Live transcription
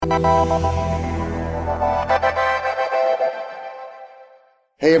Hey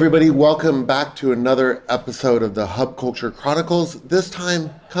everybody, welcome back to another episode of the Hub Culture Chronicles, this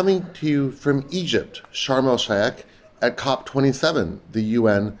time coming to you from Egypt, Sharm el-Sheikh, at COP27, the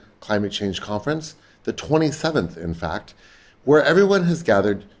UN Climate Change Conference, the 27th in fact, where everyone has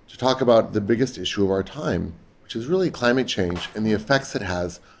gathered to talk about the biggest issue of our time, which is really climate change and the effects it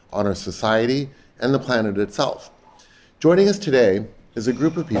has on our society and the planet itself. Joining us today is a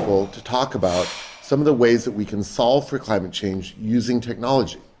group of people to talk about some of the ways that we can solve for climate change using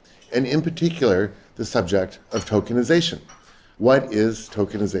technology, and in particular, the subject of tokenization. What is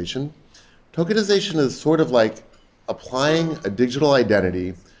tokenization? Tokenization is sort of like applying a digital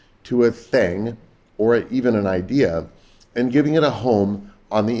identity to a thing or even an idea and giving it a home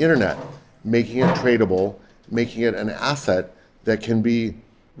on the internet, making it tradable, making it an asset that can be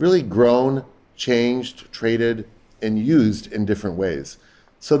really grown, changed, traded, and used in different ways.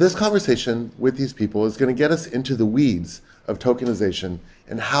 So this conversation with these people is going to get us into the weeds of tokenization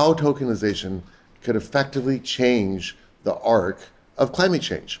and how tokenization could effectively change the arc of climate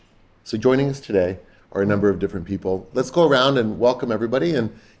change. So joining us today are a number of different people. Let's go around and welcome everybody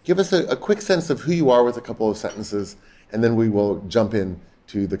and give us a quick sense of who you are with a couple of sentences, and then we will jump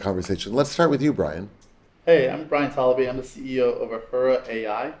into the conversation. Let's start with you, Brian. Hey, I'm Brian Tolby. I'm the CEO of Ahura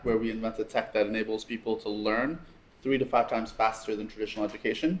AI, where we invented tech that enables people to learn 3 to 5 times faster than traditional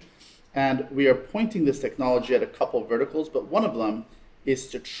education. And we are pointing this technology at a couple of verticals, but one of them is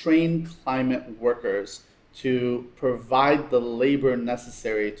to train climate workers to provide the labor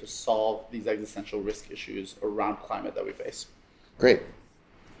necessary to solve these existential risk issues around climate that we face. Great.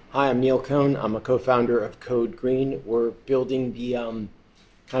 Hi, I'm Neil Cohn. I'm a co-founder of Code Green. We're building the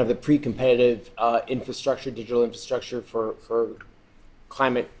kind of the pre-competitive infrastructure, digital infrastructure for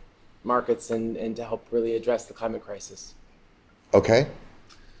climate markets and to help really address the climate crisis. Okay.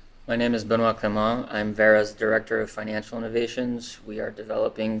 My name is Benoit Clement. I'm Vera's Director of Financial Innovations. We are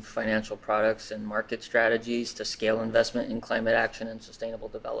developing financial products and market strategies to scale investment in climate action and sustainable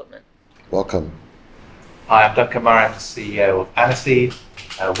development. Welcome. Hi, I'm Duncan Murray. I'm the CEO of Aniseed.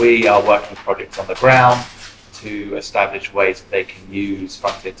 We are working with projects on the ground to establish ways that they can use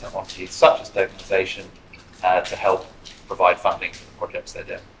frontier technologies such as tokenization to help provide funding for the projects they're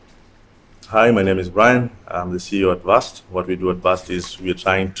doing. Hi, my name is Brian. I'm the CEO at Vast. What we do at Vast is we're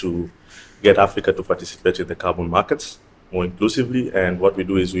trying to get Africa to participate in the carbon markets more inclusively. And what we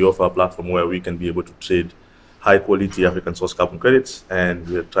do is we offer a platform where we can be able to trade high quality African source carbon credits. And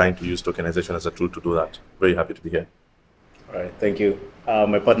we're trying to use tokenization as a tool to do that. Very happy to be here. All right, thank you.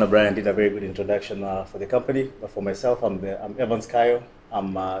 My partner Brian did a very good introduction for the company. But for myself, I'm Evans Kayo.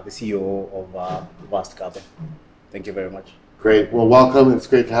 I'm the CEO of Vast Carbon. Thank you very much. Great. Well, welcome. It's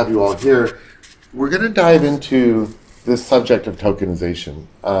great to have you all here. We're going to dive into this subject of tokenization.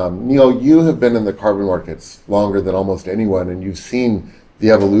 Neil, you have been in the carbon markets longer than almost anyone, and you've seen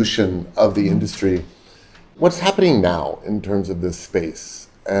the evolution of the industry. What's happening now in terms of this space,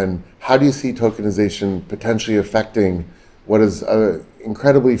 and how do you see tokenization potentially affecting what is an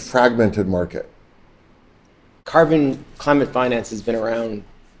incredibly fragmented market? Carbon climate finance has been around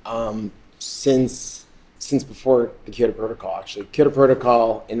since before the Kyoto Protocol, actually. Kyoto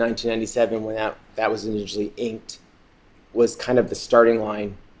Protocol in 1997, when that was initially inked, was kind of the starting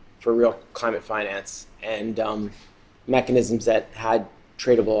line for real climate finance and mechanisms that had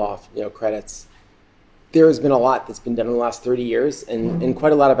tradable off credits. There has been a lot that's been done in the last 30 years and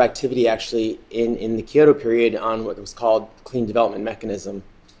quite a lot of activity actually in the Kyoto period on what was called Clean Development Mechanism.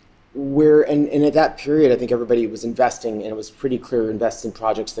 And at that period, I think everybody was investing, and it was pretty clear to invest in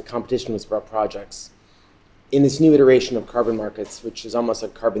projects. The competition was about projects. In this new iteration of carbon markets, which is almost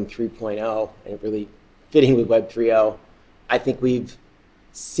like Carbon 3.0, and really fitting with Web 3.0, I think we've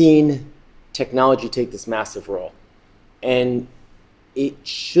seen technology take this massive role. And it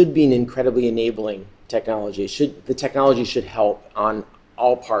should be an incredibly enabling technology. The technology should help on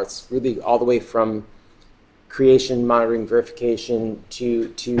all parts, really all the way from creation, monitoring, verification,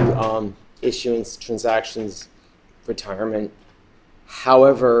 to issuance, transactions, retirement.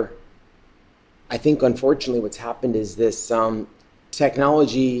 However, I think unfortunately what's happened is this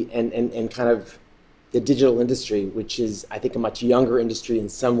technology and kind of the digital industry, which is I think a much younger industry in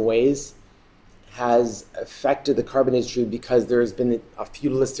some ways, has affected the carbon industry because there has been a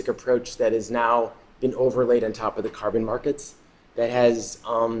feudalistic approach that has now been overlaid on top of the carbon markets that has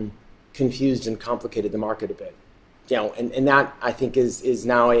confused and complicated the market a bit. And that I think is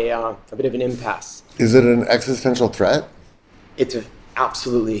now a bit of an impasse. Is it an existential threat? It's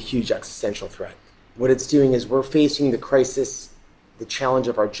absolutely a huge existential threat. What it's doing is we're facing the crisis, the challenge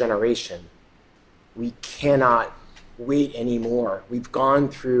of our generation. We cannot wait anymore. We've gone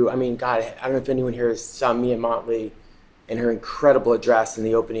through, I mean, God, I don't know if anyone here saw Mia Motley and her incredible address in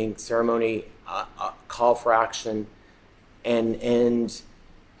the opening ceremony, call for action. And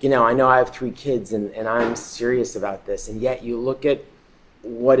you know I have 3 kids and I'm serious about this. And yet you look at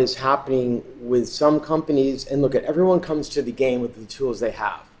what is happening with some companies, and look at everyone comes to the game with the tools they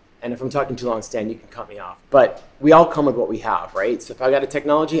have. And if I'm talking too long, Stan, you can cut me off. But we all come with what we have, right? So if I got a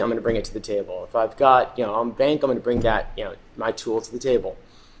technology, I'm going to bring it to the table. If I've got, I'm a bank, I'm going to bring that, my tool to the table.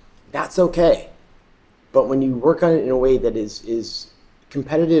 That's okay. But when you work on it in a way that is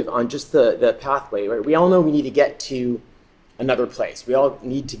competitive on just the pathway, right? We all know we need to get to another place. We all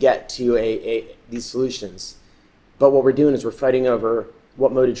need to get to these solutions. But what we're doing is we're fighting over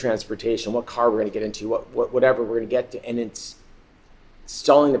what mode of transportation, what car we're going to get into, whatever we're going to get to, and it's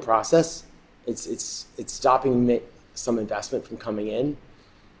stalling the process. It's stopping some investment from coming in.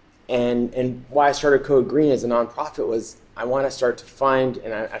 And why I started Code Green as a nonprofit was I want to start to find,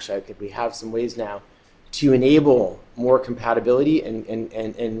 and I think we have some ways now, to enable more compatibility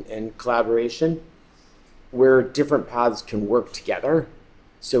and collaboration where different paths can work together.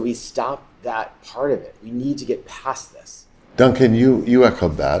 So we stop that part of it. We need to get past this. Duncan, you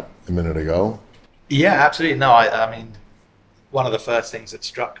echoed that a minute ago. Yeah, absolutely. No, I mean, one of the first things that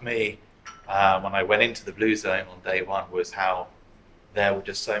struck me when I went into the Blue Zone on day one was how there were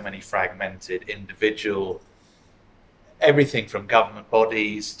just so many fragmented individual, everything from government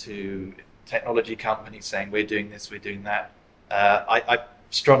bodies to technology companies saying we're doing this, we're doing that. I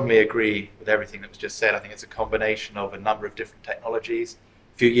strongly agree with everything that was just said. I think it's a combination of a number of different technologies.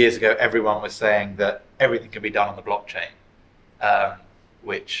 A few years ago, everyone was saying that everything can be done on the blockchain,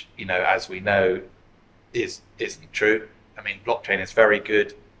 which, as we know, isn't true. I mean, blockchain is very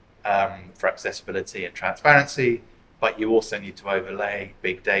good for accessibility and transparency, but you also need to overlay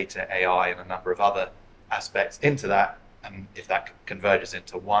big data, AI, and a number of other aspects into that. And if that converges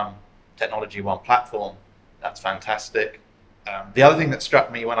into one technology, one platform, that's fantastic. The other thing that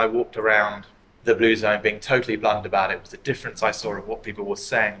struck me when I walked around the Blue Zone, being totally blunt about it, was the difference I saw of what people were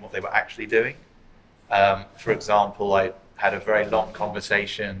saying and what they were actually doing. For example, I had a very long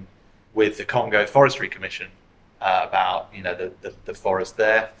conversation with the Congo Forestry Commission about the forest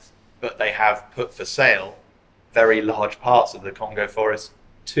there, but they have put for sale very large parts of the Congo forest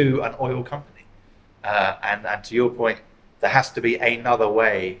to an oil company. And to your point, there has to be another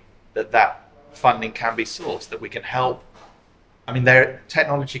way that funding can be sourced, that we can help. I mean, their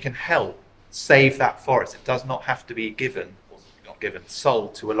technology can help save that forest. It does not have to be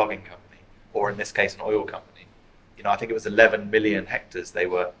sold to a logging company, or in this case, an oil company. I think it was 11 million hectares they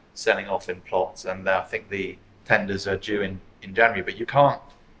were selling off in plots, and I think the tenders are due in January. But you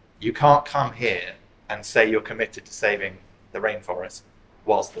can't come here and say you're committed to saving the rainforest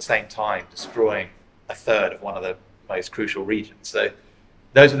whilst at the same time destroying a third of one of the most crucial regions. So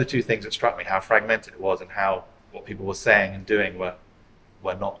those are the two things that struck me, how fragmented it was and how what people were saying and doing were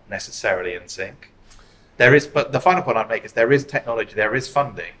not necessarily in sync. But the final point I'd make is there is technology, there is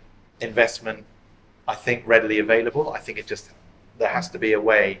funding, investment, I think, readily available. I think there has to be a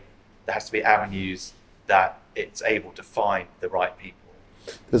way, there has to be avenues that it's able to find the right people.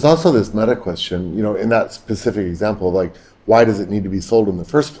 There's also this meta question, in that specific example, like, why does it need to be sold in the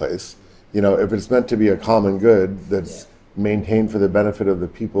first place? If it's meant to be a common good that's maintained for the benefit of the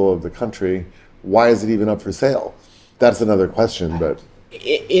people of the country, why is it even up for sale? That's another question. But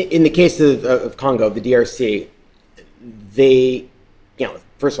in the case of Congo, the DRC, they,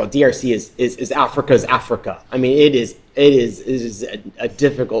 first of all, DRC is Africa's Africa. I mean, it is a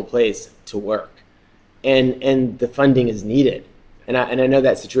difficult place to work, and the funding is needed. And I know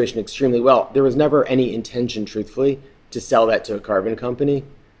that situation extremely well. There was never any intention, truthfully, to sell that to a carbon company.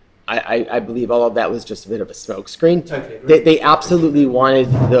 I believe all of that was just a bit of a smokescreen. Totally. They absolutely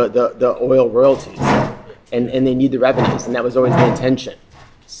wanted the oil royalties, and they need the revenues, and that was always the intention.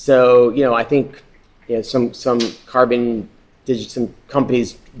 So I think some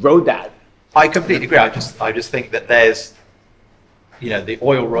companies rode that. I completely agree. I just think that there's the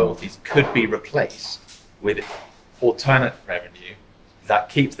oil royalties could be replaced with alternate revenue that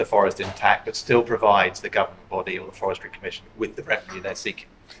keeps the forest intact but still provides the government body or the Forestry Commission with the revenue they're seeking,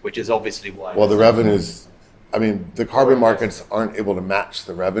 which is obviously why. Well, the revenues, the carbon markets aren't able to match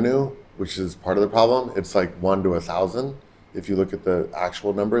the revenue, which is part of the problem. It's like 1 to 1,000 if you look at the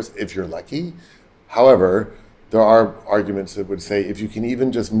actual numbers, if you're lucky. However, there are arguments that would say if you can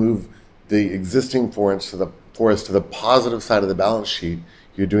even just move the existing forest to the positive side of the balance sheet,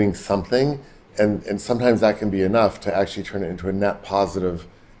 you're doing something. And sometimes that can be enough to actually turn it into a net positive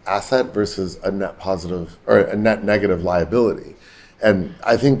asset versus a net positive or a net negative liability. And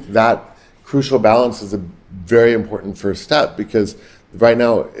I think that crucial balance is a very important first step, because right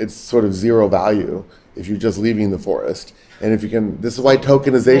now it's sort of zero value if you're just leaving the forest. And if you can, this is why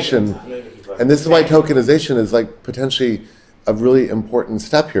tokenization, and this is why tokenization is like potentially a really important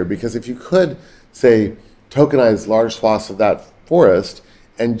step here, because if you could say tokenize large swaths of that forest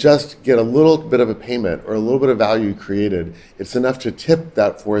and just get a little bit of a payment or a little bit of value created, it's enough to tip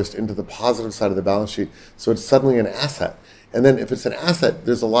that forest into the positive side of the balance sheet, so it's suddenly an asset. And then if it's an asset,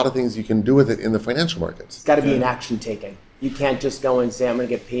 there's a lot of things you can do with it in the financial markets. It's got to be an action taken. You can't just go and say, I'm going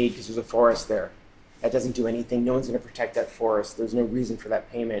to get paid because there's a forest there. That doesn't do anything. No one's going to protect that forest. There's no reason for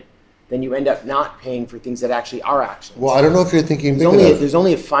that payment. Then you end up not paying for things that actually are actions. Well, I don't know if you're thinking big there's enough. there's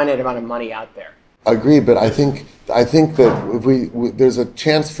only a finite amount of money out there. Agree, but I think that if we there's a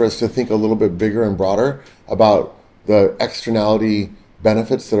chance for us to think a little bit bigger and broader about the externality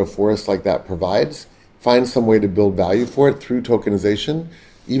benefits that a forest like that provides. Find some way to build value for it through tokenization,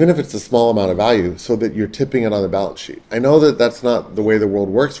 even if it's a small amount of value, so that you're tipping it on the balance sheet. I know that that's not the way the world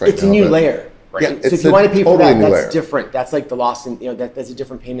works right now. It's a new layer, right? Yeah, So it's if you a want to pay for totally that, new that's layer. different. That's like the loss in, that's a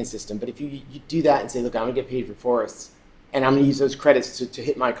different payment system. But if you do that and say, look, I'm going to get paid for forests, and I'm going to use those credits to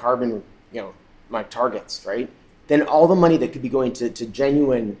hit my carbon, my targets, right? Then all the money that could be going to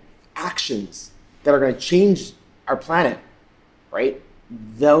genuine actions that are going to change our planet, right?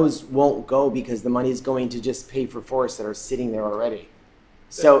 Those won't go because the money is going to just pay for forests that are sitting there already.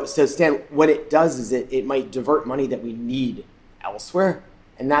 So Stan, what it does is it might divert money that we need elsewhere,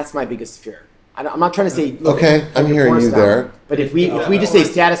 and that's my biggest fear. I'm not trying to say, look, Okay, I'm your hearing forest you down, there. But if we just say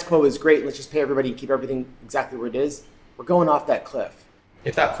status quo is great, let's just pay everybody and keep everything exactly where it is, we're going off that cliff.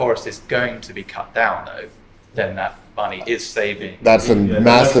 If that forest is going to be cut down, though, then that money is saving. That's a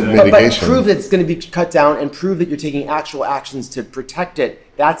massive But mitigation. prove that it's going to be cut down and prove that you're taking actual actions to protect it.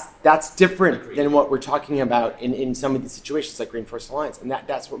 That's different than what we're talking about in some of these situations like Rainforest Alliance. And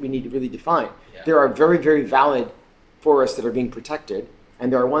that's what we need to really define. Yeah. There are very, very valid forests that are being protected.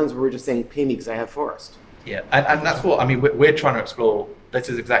 And there are ones where we're just saying, pay me because I have forest. Yeah, and that's what, I mean, we're trying to explore, this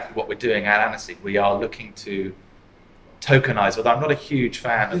is exactly what we're doing at Aniseed. We are looking to tokenize, although I'm not a huge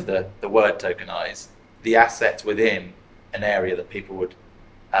fan of the word tokenize, the assets within an area that people would,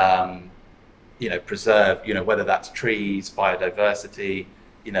 preserve, whether that's trees, biodiversity,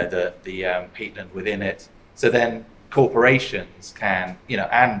 the peatland within it. So then corporations can,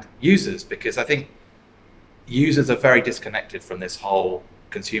 and users, because I think users are very disconnected from this whole,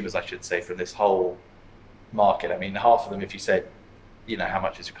 consumers, I should say, from this whole market. I mean, half of them, if you said, how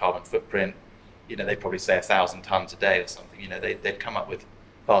much is your carbon footprint, they'd probably say 1,000 tons a day or something. They'd come up with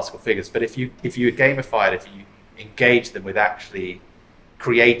farcical figures. But if you gamify it, if you engage them with actually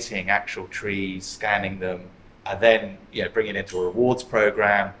creating actual trees, scanning them, and then bringing it into a rewards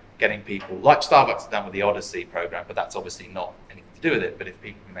program, getting people, like Starbucks has done with the Odyssey program, but that's obviously not anything to do with it. But if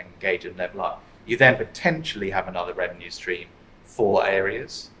people can then engage and level up, you then potentially have another revenue stream for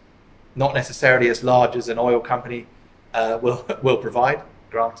areas, not necessarily as large as an oil company will provide,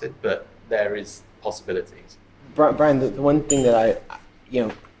 granted, but there is possibilities. Brian, the one thing that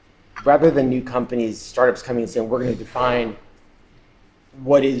rather than new companies, startups coming and saying, we're going to define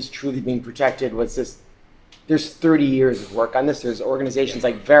what is truly being protected, what's this, there's 30 years of work on this. There's organizations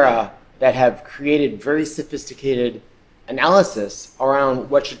like Verra that have created very sophisticated analysis around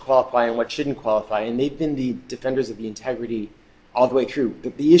what should qualify and what shouldn't qualify. And they've been the defenders of the integrity all the way through.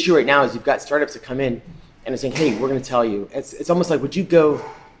 The issue right now is you've got startups that come in and are saying, hey, we're going to tell you. It's almost like, would you go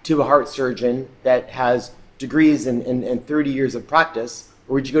to a heart surgeon that has degrees and 30 years of practice,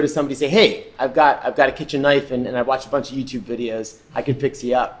 or would you go to somebody and say, hey, I've got a kitchen knife and I watched a bunch of YouTube videos, I can fix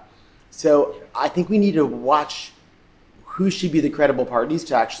you up. So I think we need to watch who should be the credible parties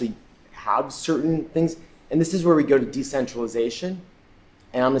to actually have certain things. And this is where we go to decentralization.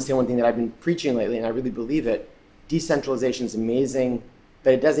 And I'm going to say one thing that I've been preaching lately, and I really believe it. Decentralization is amazing,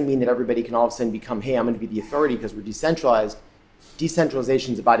 but it doesn't mean that everybody can all of a sudden become, hey, I'm going to be the authority because we're decentralized.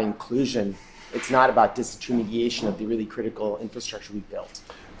 Decentralization is about inclusion. It's not about disintermediation of the really critical infrastructure we've built.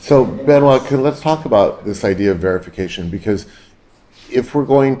 So Benoit, let's talk about this idea of verification, because if we're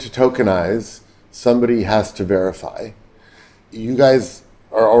going to tokenize, somebody has to verify. You guys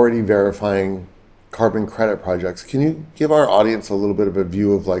are already verifying carbon credit projects. Can you give our audience a little bit of a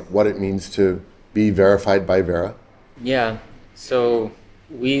view of like what it means to be verified by Verra? Yeah, so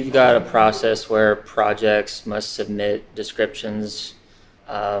we've got a process where projects must submit descriptions.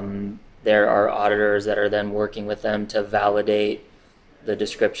 There are auditors that are then working with them to validate the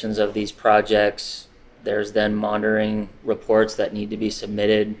descriptions of these projects. There's then monitoring reports that need to be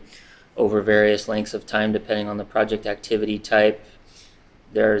submitted over various lengths of time depending on the project activity type.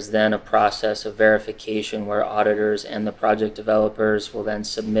 There's then a process of verification where auditors and the project developers will then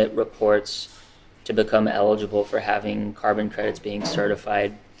submit reports to become eligible for having carbon credits being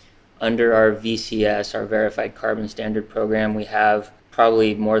certified. Under our VCS, our Verified Carbon Standard program, we have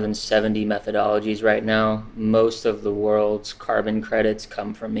probably more than 70 methodologies right now. Most of the world's carbon credits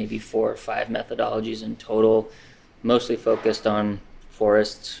come from maybe 4 or 5 methodologies in total, mostly focused on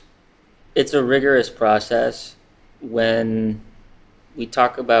forests. It's a rigorous process. When we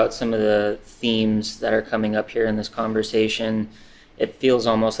talk about some of the themes that are coming up here in this conversation, it feels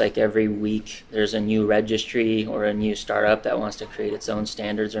almost like every week there's a new registry or a new startup that wants to create its own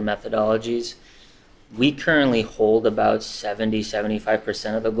standards or methodologies. We currently hold about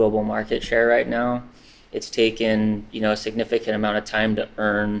 70-75% of the global market share right now. It's taken, a significant amount of time to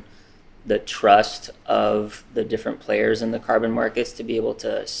earn the trust of the different players in the carbon markets to be able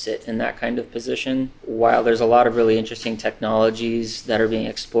to sit in that kind of position. While there's a lot of really interesting technologies that are being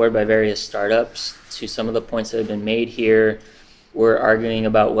explored by various startups, to some of the points that have been made here, we're arguing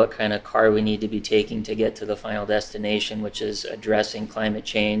about what kind of car we need to be taking to get to the final destination, which is addressing climate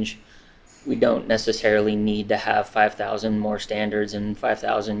change. We don't necessarily need to have 5,000 more standards and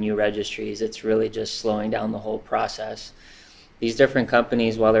 5,000 new registries. It's really just slowing down the whole process. These different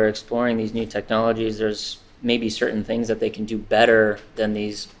companies, while they're exploring these new technologies, there's maybe certain things that they can do better than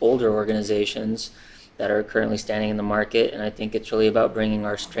these older organizations that are currently standing in the market. And I think it's really about bringing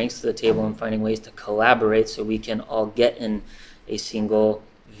our strengths to the table and finding ways to collaborate so we can all get in a single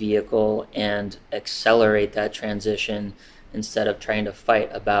vehicle and accelerate that transition instead of trying to fight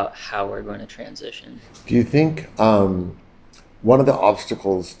about how we're going to transition. Do you think one of the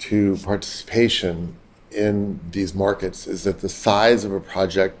obstacles to participation in these markets is that the size of a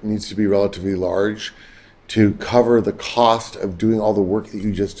project needs to be relatively large to cover the cost of doing all the work that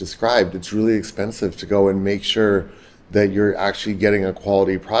you just described? It's really expensive to go and make sure that you're actually getting a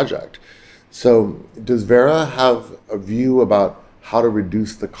quality project. So does Verra have a view about how to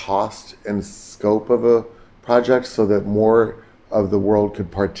reduce the cost and scope of a project so that more of the world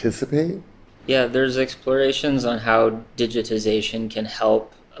could participate? Yeah, there's explorations on how digitization can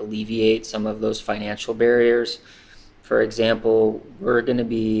help alleviate some of those financial barriers. For example, we're going to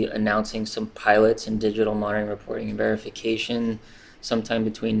be announcing some pilots in digital monitoring, reporting, and verification sometime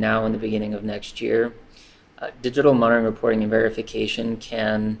between now and the beginning of next year. Digital monitoring, reporting, and verification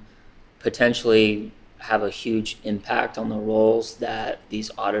can potentially have a huge impact on the roles that these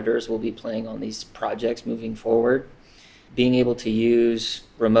auditors will be playing on these projects moving forward. Being able to use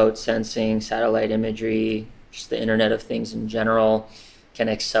remote sensing, satellite imagery, just the Internet of Things in general, can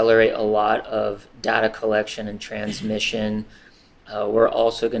accelerate a lot of data collection and transmission. We're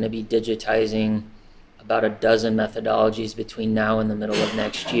also going to be digitizing about a dozen methodologies between now and the middle of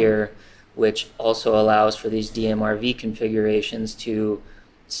next year, which also allows for these DMRV configurations to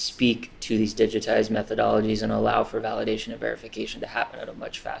speak to these digitized methodologies and allow for validation and verification to happen at a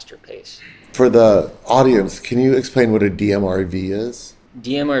much faster pace. For the audience, can you explain what a DMRV is?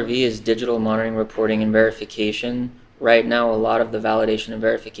 DMRV is digital monitoring, reporting, and verification. Right now, a lot of the validation and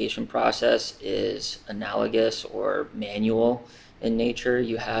verification process is analogous or manual in nature.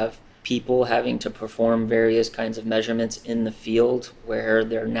 You have people having to perform various kinds of measurements in the field where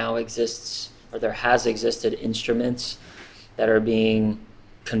there now exists, or there has existed, instruments that are being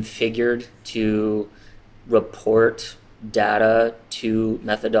configured to report data to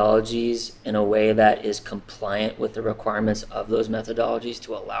methodologies in a way that is compliant with the requirements of those methodologies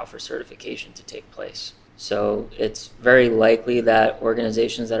to allow for certification to take place. So it's very likely that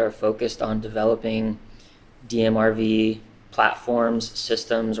organizations that are focused on developing DMRV platforms,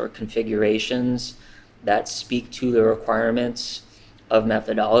 systems, or configurations that speak to the requirements of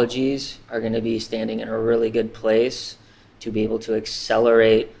methodologies are going to be standing in a really good place to be able to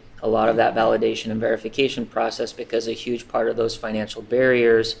accelerate a lot of that validation and verification process, because a huge part of those financial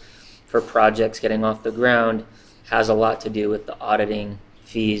barriers for projects getting off the ground has a lot to do with the auditing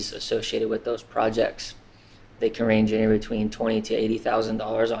fees associated with those projects. They can range anywhere between $20,000 to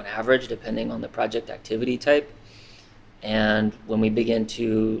 $80,000 on average, depending on the project activity type. And when we begin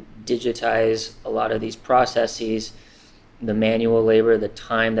to digitize a lot of these processes, the manual labor, the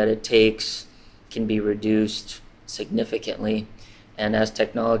time that it takes can be reduced significantly. And as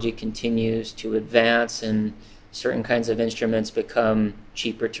technology continues to advance and certain kinds of instruments become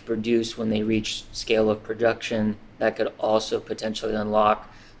cheaper to produce when they reach scale of production, that could also potentially unlock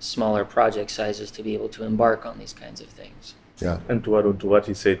smaller project sizes to be able to embark on these kinds of things. Yeah, and to add on to what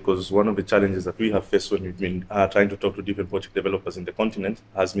he said, because one of the challenges that we have faced when we've been trying to talk to different project developers in the continent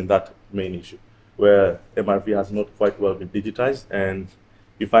has been that main issue, where MRV has not quite well been digitized, and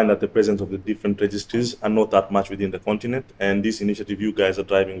we find that the presence of the different registries are not that much within the continent. And this initiative you guys are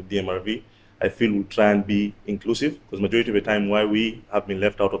driving with DMRV, I feel will try and be inclusive, because majority of the time why we have been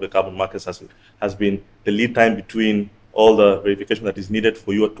left out of the carbon markets has been the lead time between all the verification that is needed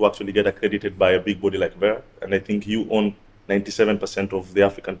for you to actually get accredited by a big body like Verra. And I think you own 97% of the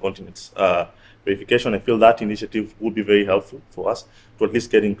African continent's verification. I feel that initiative would be very helpful for us to at least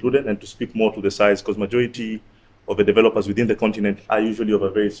get included and to speak more to the size, because majority of the developers within the continent are usually of a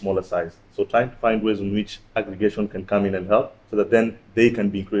very smaller size. So trying to find ways in which aggregation can come in and help so that then they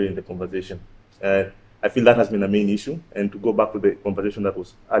can be included in the conversation. I feel that has been a main issue. And to go back to the conversation that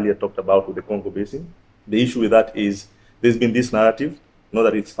was earlier talked about with the Congo Basin, the issue with that is there's been this narrative, not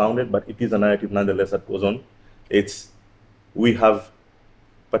that it's founded, but it is a narrative nonetheless that goes on. We have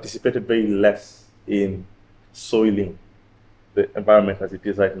participated very less in soiling the environment as it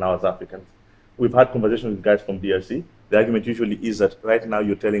is right now as Africans. We've had conversations with guys from DRC. The argument usually is that right now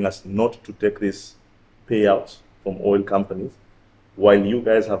you're telling us not to take these payouts from oil companies, while you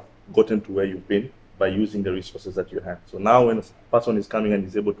guys have gotten to where you've been by using the resources that you have. So now when a person is coming and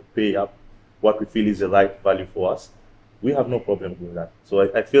is able to pay up what we feel is the right value for us, we have no problem doing that. So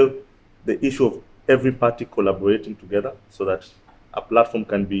I feel the issue of every party collaborating together so that a platform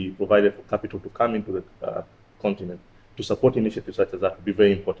can be provided for capital to come into the continent to support initiatives such as that would be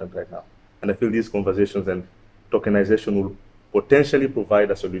very important right now. And I feel these conversations and tokenization will potentially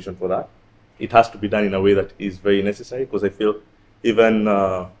provide a solution for that. It has to be done in a way that is very necessary, because I feel even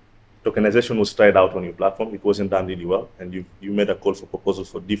tokenization was tried out on your platform. It wasn't done really well. And you made a call for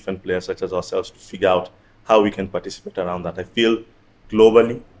proposals for different players such as ourselves to figure out how we can participate around that. I feel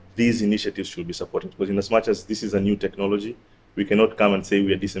globally, these initiatives should be supported, because in as much as this is a new technology, we cannot come and say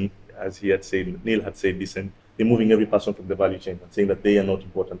we are as he had said, Neil had said, removing every person from the value chain and saying that they are not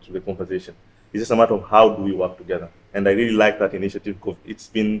important to the conversation. It's just a matter of how do we work together. And I really like that initiative, because it's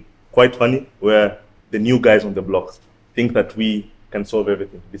been quite funny where the new guys on the block think that we can solve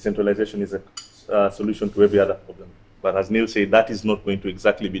everything. Decentralization is a solution to every other problem. But as Neil said, that is not going to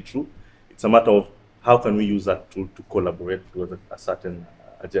exactly be true. It's a matter of how can we use that tool to collaborate towards a certain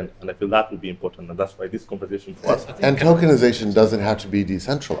agenda. And I feel that will be important. And that's why this conversation for us. And tokenization doesn't have to be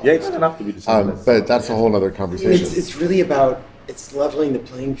decentralized. Yeah, it doesn't have to be decentralized. But that's a whole other conversation. It's really about, it's leveling the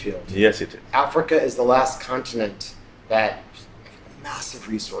playing field. Yes, it is. Africa is the last continent that massive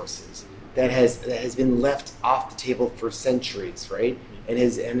resources that has been left off the table for centuries, right? And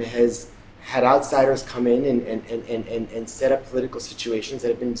has had outsiders come in and set up political situations that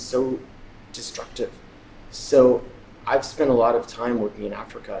have been so destructive. So I've spent a lot of time working in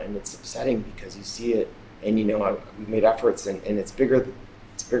Africa, and it's upsetting because you see it, and we've made efforts, and it's bigger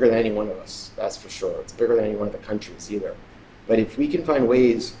than any one of us, that's for sure. It's bigger than any one of the countries either. But if we can find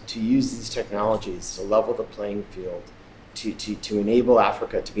ways to use these technologies to level the playing field, to enable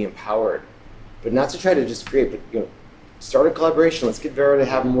Africa to be empowered, but not to try to just create, but start a collaboration. Let's get Verra to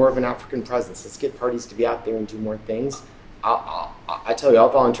have more of an African presence. Let's get parties to be out there and do more things. I tell you, I'll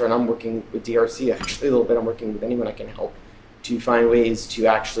volunteer, and I'm working with DRC actually a little bit. I'm working with anyone I can help to find ways to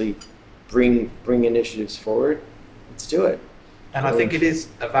actually bring initiatives forward. Let's do it. And I think it is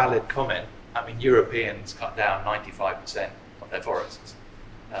a valid comment. I mean, Europeans cut down 95% of their forests,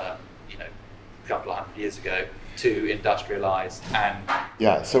 a couple of hundred years ago, to industrialize and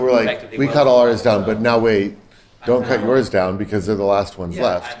yeah. So we're like, we cut all ours down, but now wait. Don't cut yours down because they're the last ones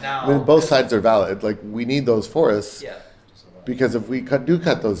left. And now, I mean, both sides are valid. Like, we need those forests. Yeah. Because if we cut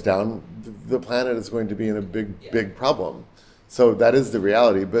those down, the planet is going to be in a big problem. So that is the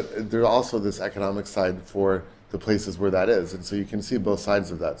reality. But there's also this economic side for the places where that is. And so you can see both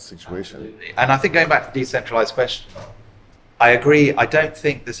sides of that situation. Absolutely. And I think going back to the decentralized question, I agree. I don't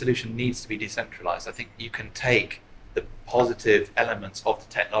think the solution needs to be decentralized. I think you can take the positive elements of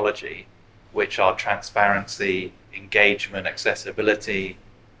the technology, which are transparency, engagement, accessibility,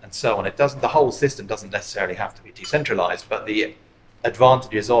 and so on. The whole system doesn't necessarily have to be decentralized, but the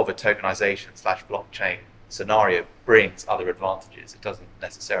advantages of a tokenization/blockchain scenario brings other advantages. It doesn't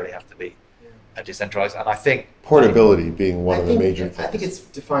necessarily have to be decentralized. And I think portability being one of the major things. I think it's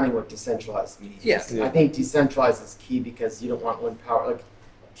defining what decentralized means. Yes. I think decentralized is key because you don't want one power. Like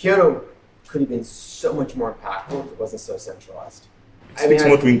Kyoto could have been so much more impactful if it wasn't so centralized. It speaks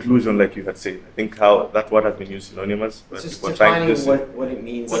more to inclusion, like you had said. I think that word has been used synonymous. It's just defining what it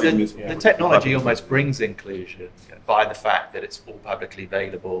means. Well, the technology almost brings inclusion by the fact that it's all publicly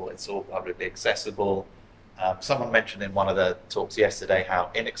available, it's all publicly accessible. Someone mentioned in one of the talks yesterday how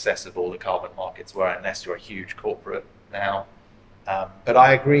inaccessible the carbon markets were unless you're a huge corporate now. But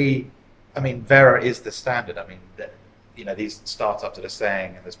I agree. I mean, Verra is the standard. I mean, these startups that are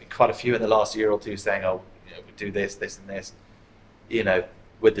saying, and there's been quite a few in the last year or two saying, oh, we do this, this, and this.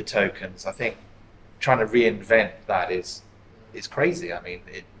 with the tokens. I think trying to reinvent that is crazy. I mean,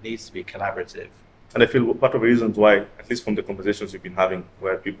 it needs to be collaborative. And I feel part of the reasons why, at least from the conversations we've been having,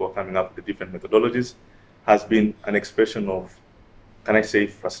 where people are coming up with the different methodologies, has been an expression of, can I say,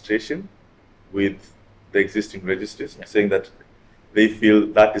 frustration with the existing registries, saying that they feel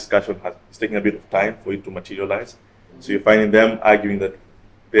that discussion is taking a bit of time for it to materialize. So you're finding them arguing that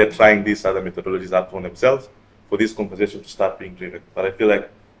they're trying these other methodologies out on themselves for this conversation to start being driven. But I feel like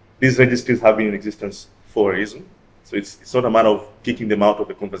these registries have been in existence for a reason. So it's not a matter of kicking them out of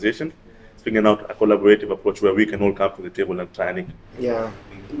the conversation. It's figuring out a collaborative approach where we can all come to the table and try and... Yeah,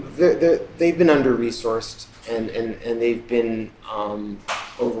 they've been under-resourced and they've been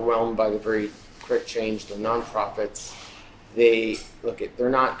overwhelmed by the very quick change. They're nonprofits. They're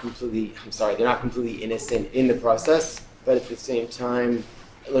not completely innocent in the process, but at the same time,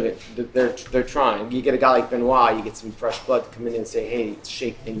 they're trying. You get a guy like Benoit, you get some fresh blood to come in and say, hey, let's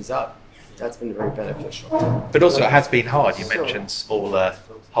shake things up. That's been very beneficial. But also, it has been hard. You mentioned smaller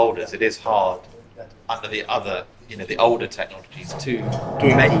holders. It is hard under the other, the older technologies to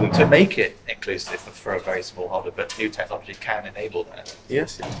make it inclusive for a very small holder. But new technology can enable that.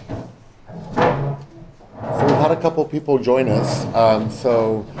 Yes. So we've had a couple people join us.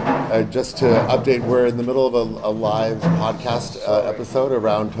 Just to update, we're in the middle of a live podcast episode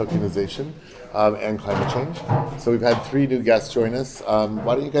around tokenization and climate change. So we've had 3 new guests join us.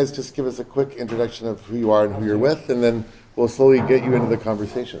 Why don't you guys just give us a quick introduction of who you are and who you're with, and then we'll slowly get you into the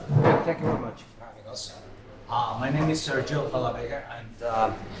conversation. Thank you very much for having us. My name is Sergio Falavega,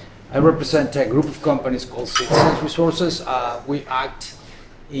 and I represent a group of companies called Citizens Resources.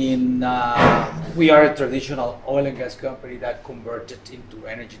 We are a traditional oil and gas company that converted into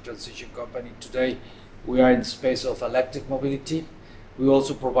energy transition company. Today, we are in the space of electric mobility. We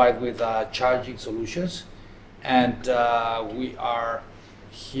also provide with charging solutions, and we are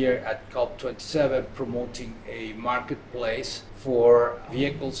here at COP27 promoting a marketplace for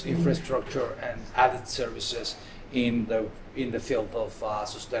vehicles, infrastructure, and added services in the field of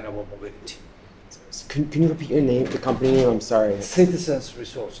sustainable mobility. Can you repeat your name, the company name? I'm sorry. Citizens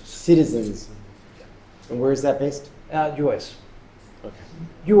Resources. Citizens. And where is that based? U.S. Okay.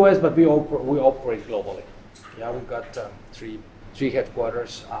 U.S., but we operate globally. Yeah, we've got three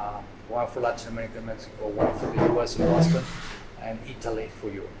headquarters, one for Latin America and Mexico, one for the U.S. in Boston, and Italy for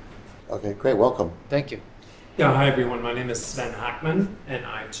Europe. Okay, great. Welcome. Thank you. Yeah, hi everyone. My name is Sven Hackman, and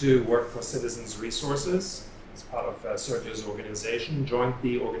I too work for Citizens Resources as part of Sergio's organization. Joined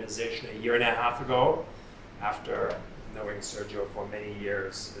the organization a year and a half ago after knowing Sergio for many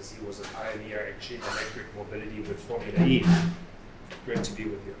years, as he was a pioneer actually in electric mobility with Formula E. Great to be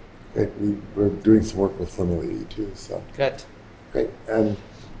with you. Great. We're doing some work with Formula E too. So Good. great. And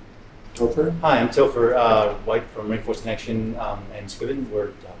Topher? Hi, I'm Topher White from Rainforest Connection and Scriven. We're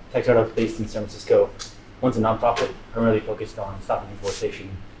a tech startup based in San Francisco. One's a nonprofit, primarily focused on stopping deforestation,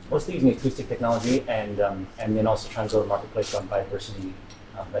 mostly using acoustic technology, and then also trying to build a marketplace on biodiversity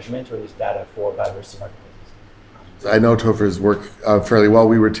measurement, or at least data for biodiversity marketplaces. I know Topher's work fairly well.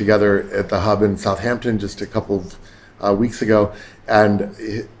 We were together at the Hub in Southampton just a couple of weeks ago, and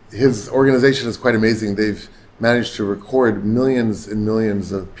his organization is quite amazing. They've managed to record millions and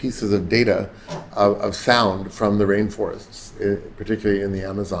millions of pieces of data of sound from the rainforests, particularly in the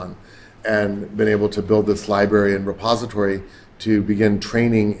Amazon, and been able to build this library and repository to begin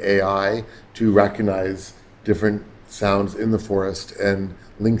training AI to recognize different sounds in the forest and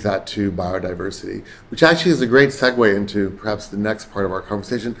link that to biodiversity, which actually is a great segue into perhaps the next part of our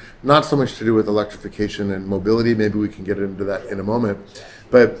conversation, not so much to do with electrification and mobility, maybe we can get into that in a moment,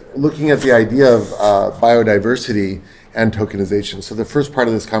 but looking at the idea of biodiversity and tokenization. So the first part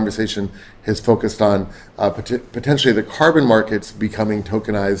of this conversation has focused on potentially the carbon markets becoming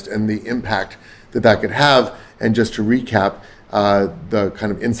tokenized and the impact that that could have. And just to recap, the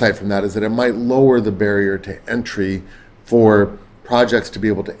kind of insight from that is that it might lower the barrier to entry for projects to be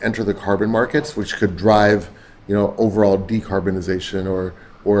able to enter the carbon markets, which could drive, overall decarbonization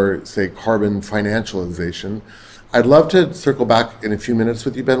or say carbon financialization. I'd love to circle back in a few minutes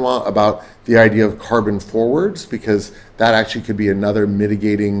with you, Benoit, about the idea of carbon forwards, because that actually could be another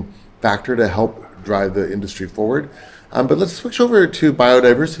mitigating factor to help drive the industry forward. But let's switch over to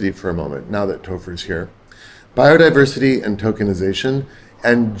biodiversity for a moment, now that Topher's here. Biodiversity and tokenization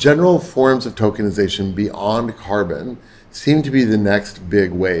and general forms of tokenization beyond carbon seem to be the next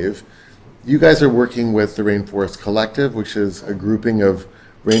big wave. You guys are working with the Rainforest Collective, which is a grouping of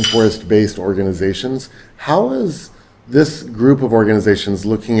rainforest-based organizations. How is this group of organizations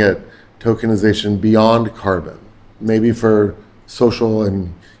looking at tokenization beyond carbon? Maybe for social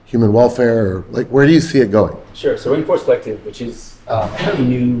and human welfare, or where do you see it going? Sure. So Rainforest Collective, which is fairly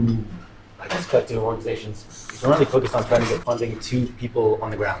new, I guess, collective organizations. We're really focused on trying to get funding to people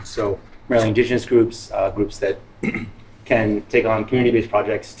on the ground. So primarily indigenous groups, groups that can take on community-based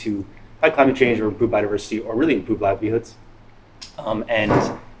projects to fight climate change or improve biodiversity or really improve livelihoods.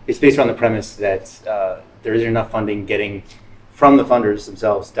 And it's based on the premise that there isn't enough funding getting from the funders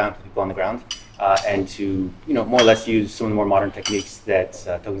themselves down to people on the ground, and to more or less use some of the more modern techniques that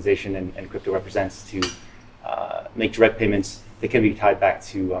tokenization and crypto represents to make direct payments that can be tied back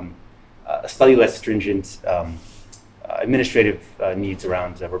to a slightly less stringent administrative needs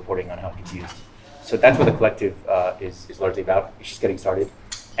around reporting on how it gets used. So that's what the collective is largely about. It's just getting started,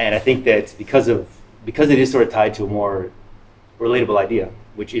 and I think that because it is sort of tied to a more relatable idea,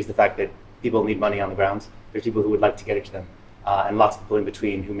 which is the fact that people need money on the ground. There's people who would like to get it to them, and lots of people in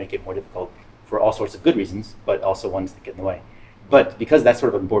between who make it more difficult for all sorts of good reasons, but also ones that get in the way. But because that's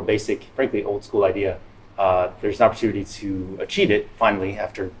sort of a more basic, frankly, old school idea, there's an opportunity to achieve it finally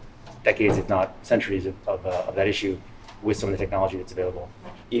after decades, if not centuries, of that issue with some of the technology that's available.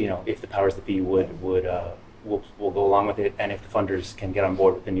 If the powers that be will go along with it, and if the funders can get on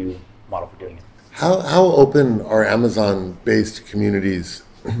board with the new model for doing it. How open are Amazon-based communities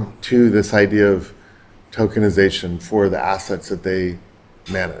to this idea of tokenization for the assets that they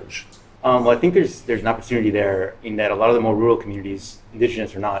manage? Well, I think there's an opportunity there in that a lot of the more rural communities,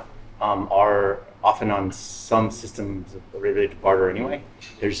 indigenous or not, are often on some systems related to barter anyway.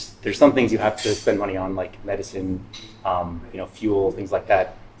 There's some things you have to spend money on, like medicine, fuel, things like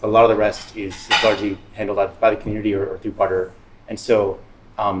that. But a lot of the rest is largely handled out by the community or through barter. And so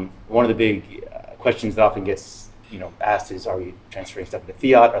one of the big questions that often gets asked is, are we transferring stuff into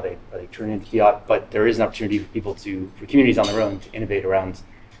fiat? Are they turning into fiat? But there is an opportunity for communities on their own to innovate around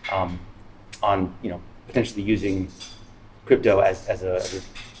on potentially using crypto as a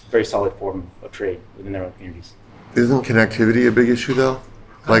very solid form of trade within their own communities. Isn't connectivity a big issue though?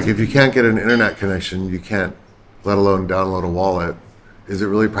 Like if you can't get an internet connection, you can't, let alone download a wallet. Is it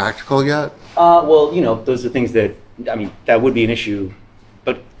really practical yet? Well, those are things that that would be an issue.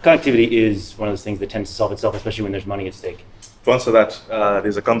 But connectivity is one of those things that tends to solve itself, especially when there's money at stake. To answer that,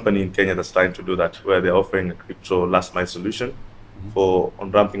 there's a company in Kenya that's trying to do that, where they're offering a crypto last mile solution for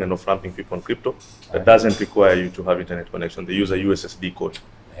on-ramping and off-ramping people on crypto that doesn't require you to have internet connection. They use a USSD code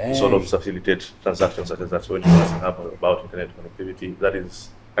to sort of facilitate transactions such as that. So when you're asking about internet connectivity, that is,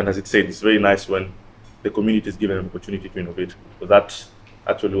 and as it said, it's very nice when the community is given an opportunity to innovate. So that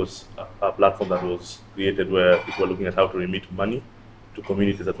actually was a platform that was created where people were looking at how to remit money to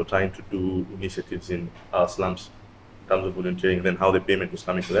communities that were trying to do initiatives in slums in terms of volunteering, then how the payment was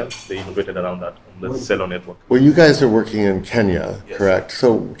coming to them. They innovated around that on the Celo network. Well, you guys are working in Kenya, yes. Correct?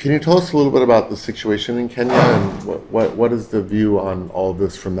 So can you tell us a little bit about the situation in Kenya and what is the view on all of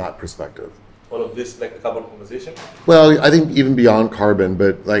this from that perspective? All of this, like the carbon conversation? Well, I think even beyond carbon,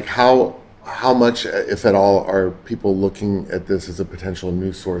 but like how much, if at all, are people looking at this as a potential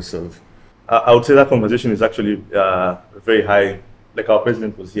new source of? I would say that conversation is actually very high. Like our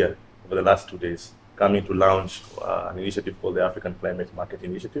president was here over the last 2 days, coming to launch an initiative called the African Climate Market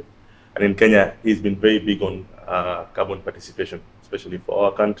Initiative. And in Kenya, he's been very big on carbon participation, especially for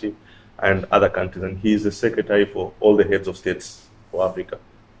our country and other countries. And he's the secretary for all the heads of states for Africa,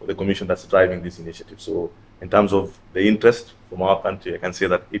 for the commission that's driving this initiative. So in terms of the interest from our country, I can say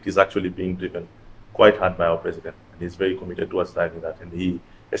that it is actually being driven quite hard by our president. And he's very committed towards driving that. And he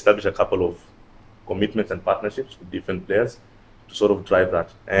established a couple of commitments and partnerships with different players to sort of drive that.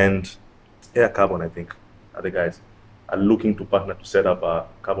 And Air Carbon, I think, other guys are looking to partner to set up a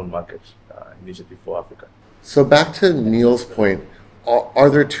carbon market initiative for Africa. So back to Neil's point, are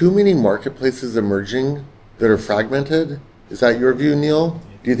there too many marketplaces emerging that are fragmented? Is that your view, Neil?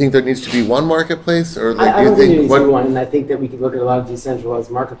 Do you think there needs to be one marketplace, or like, I don't think there needs to be one, and I think that we could look at a lot of decentralized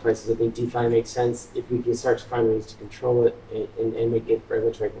marketplaces. I think DeFi makes sense if we can start to find ways to control it and make it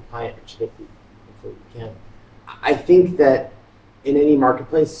regulatory compliant, which I think we can. I think that in any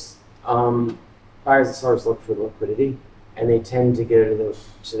marketplace, buyers and sellers look for liquidity, and they tend to go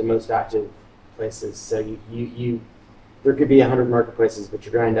to the most active places. So there could be 100 marketplaces, but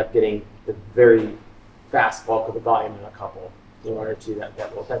you're going to end up getting the very vast bulk of the volume in a couple. In order to that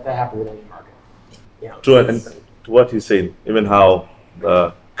happens in any market. True, and to what he's saying, even how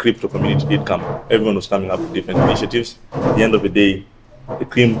the crypto community did come, everyone was coming up with different initiatives. At the end of the day, the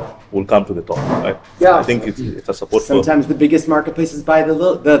cream will come to the top, right? Yeah. I think it's a support. Sometimes the biggest marketplaces buy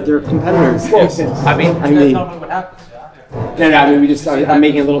their competitors. Yes. I mean, that's not what happens. No, I'm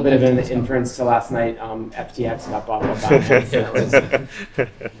making a little bit of an inference to last night. FTX got bought by Binance.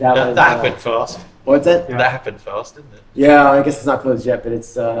 That happened fast. What's it? Yeah. That happened fast, didn't it? Yeah, I guess it's not closed yet, but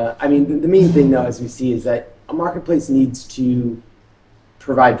it's. The main thing though, as we see, is that a marketplace needs to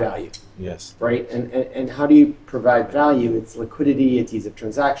provide value, Yes. right? And how do you provide value? It's liquidity, it's ease of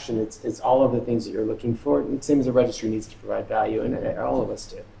transaction, it's all of the things that you're looking for. And same as a registry needs to provide value, and all of us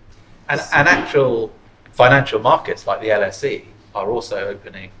do. And actual financial markets like the LSE are also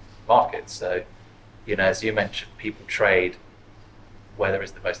opening markets. So, as you mentioned, people trade where there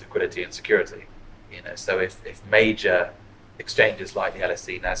is the most liquidity and security. So if major exchanges like the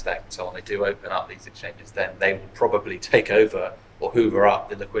LSE, NASDAQ, and so on, they do open up these exchanges, then they will probably take over or hoover up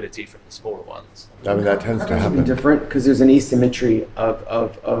the liquidity from the smaller ones. I mean, that tends to It's happen. different because there's an asymmetry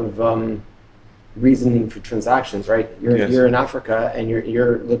of reasoning for transactions, right? You're in Africa and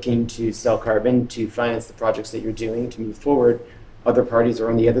you're looking to sell carbon to finance the projects that you're doing to move forward. Other parties are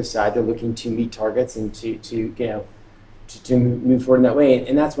on the other side. They're looking to meet targets and to move forward in that way.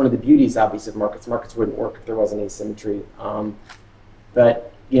 And that's one of the beauties, obviously, of markets. Markets wouldn't work if there wasn't asymmetry.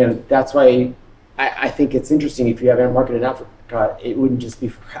 But that's why I think it's interesting. If you have a market in Africa, it wouldn't just be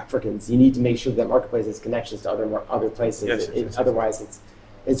for Africans. You need to make sure that marketplace has connections to other places. Yes. Otherwise,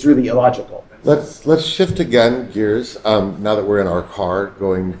 it's really illogical. Let's shift again gears. Now that we're in our car,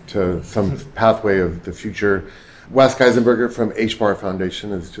 going to some pathway of the future. Wes Geisenberger from HBAR Foundation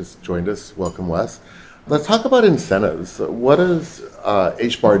has just joined us. Welcome, Wes. Let's talk about incentives. What is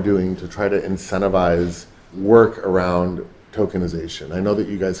HBAR doing to try to incentivize work around tokenization? I know that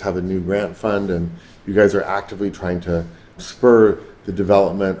you guys have a new grant fund and you guys are actively trying to spur the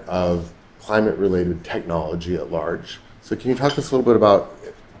development of climate-related technology at large. So can you talk to us a little bit about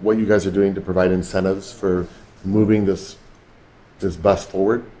what you guys are doing to provide incentives for moving this bus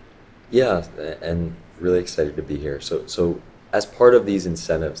forward? Yeah, and really excited to be here. So as part of these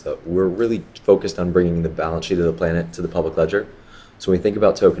incentives, though, we're really focused on bringing the balance sheet of the planet to the public ledger. So when we think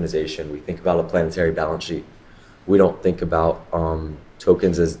about tokenization, we think about a planetary balance sheet. We don't think about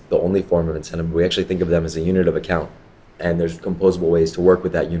tokens as the only form of incentive. We actually think of them as a unit of account. And there's composable ways to work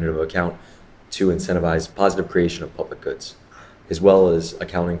with that unit of account to incentivize positive creation of public goods, as well as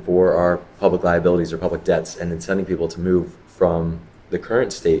accounting for our public liabilities or public debts and incenting people to move from the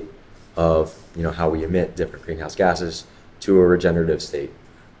current state of how we emit different greenhouse gases to a regenerative state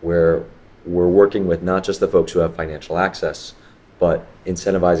where we're working with not just the folks who have financial access, but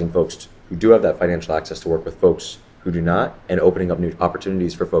incentivizing folks who do have that financial access to work with folks who do not, and opening up new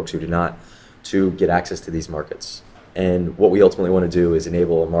opportunities for folks who do not to get access to these markets. And what we ultimately want to do is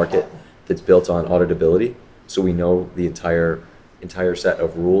enable a market that's built on auditability, so we know the entire set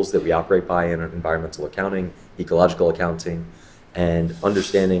of rules that we operate by in environmental accounting, ecological accounting, and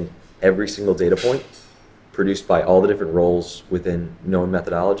understanding every single data point produced by all the different roles within known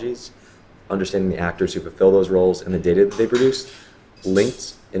methodologies, understanding the actors who fulfill those roles and the data that they produce,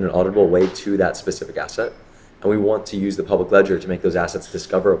 linked in an auditable way to that specific asset. And we want to use the public ledger to make those assets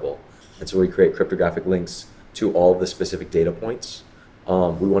discoverable. And so we create cryptographic links to all of the specific data points. We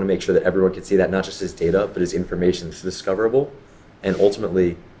want to make sure that everyone can see that not just as data, but as information that's discoverable, and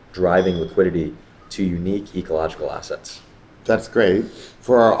ultimately driving liquidity to unique ecological assets. That's great.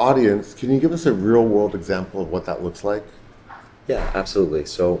 For our audience, can you give us a real world example of what that looks like? Yeah, absolutely.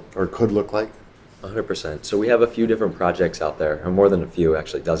 Or could look like? 100%. So we have a few different projects out there, or more than a few,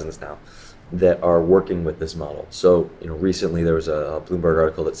 actually dozens now, that are working with this model. So, recently there was a Bloomberg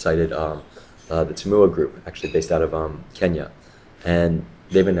article that cited the Temua Group, actually based out of Kenya, and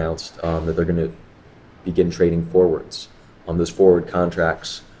they've announced that they're going to begin trading forwards. Those forward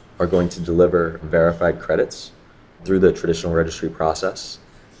contracts are going to deliver verified credits through the traditional registry process,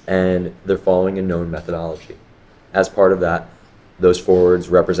 and they're following a known methodology. As part of that, those forwards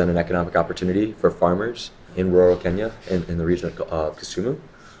represent an economic opportunity for farmers in rural Kenya, in the region of Kisumu.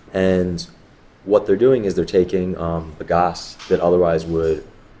 And what they're doing is they're taking bagasse that otherwise would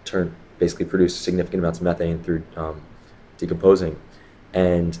basically produce significant amounts of methane through decomposing,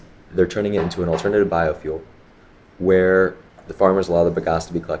 and they're turning it into an alternative biofuel where the farmers allow the bagasse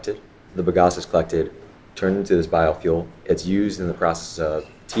to be collected. The bagasse is collected, turned into this biofuel. It's used in the process of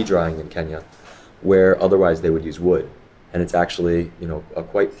tea drying in Kenya, where otherwise they would use wood. And it's actually, a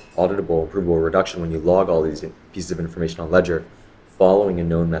quite auditable, provable reduction when you log all these pieces of information on Ledger following a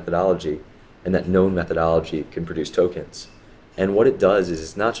known methodology, and that known methodology can produce tokens. And what it does is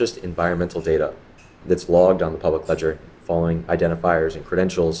it's not just environmental data that's logged on the public ledger following identifiers and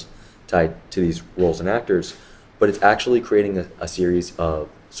credentials tied to these roles and actors, but it's actually creating a series of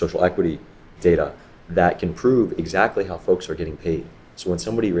social equity data that can prove exactly how folks are getting paid. So when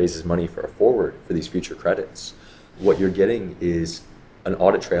somebody raises money for a forward for these future credits, what you're getting is an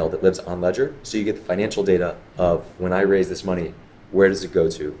audit trail that lives on Ledger. So you get the financial data of when I raise this money, where does it go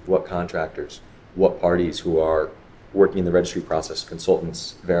to? What contractors? What parties who are working in the registry process,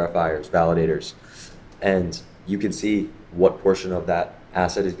 consultants, verifiers, validators. And you can see what portion of that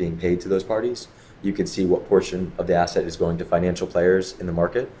asset is being paid to those parties. You can see what portion of the asset is going to financial players in the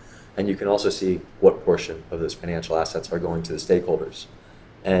market, and you can also see what portion of those financial assets are going to the stakeholders.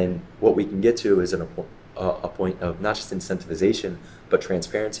 And what we can get to is a point of not just incentivization, but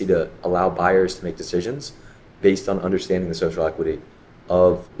transparency to allow buyers to make decisions based on understanding the social equity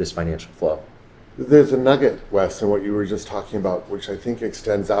of this financial flow. There's a nugget, Wes, in what you were just talking about, which I think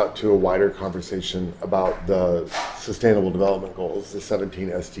extends out to a wider conversation about the Sustainable Development Goals, the 17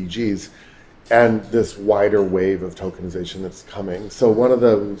 SDGs, and this wider wave of tokenization that's coming. So one of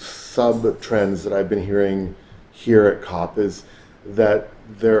the sub-trends that I've been hearing here at COP is that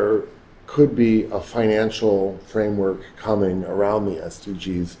there could be a financial framework coming around the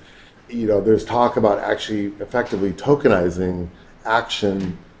SDGs. You know, there's talk about actually effectively tokenizing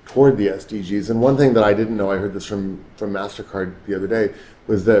action toward the SDGs. And one thing that I didn't know, I heard this from MasterCard the other day,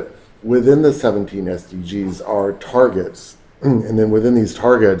 was that within the 17 SDGs are targets. And then within these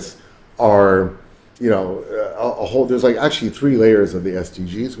targets are, you know, a whole, there's like actually 3 layers of the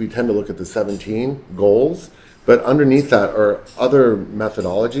SDGs. We tend to look at the 17 goals, but underneath that are other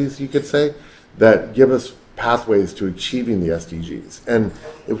methodologies, you could say, that give us pathways to achieving the SDGs. And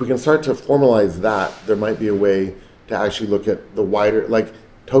if we can start to formalize that, there might be a way to actually look at the wider, like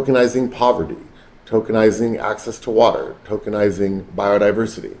tokenizing poverty, tokenizing access to water, tokenizing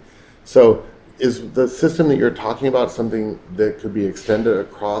biodiversity. So is the system that you're talking about something that could be extended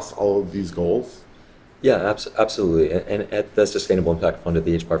across all of these goals? Yeah, absolutely. And at the Sustainable Impact Fund at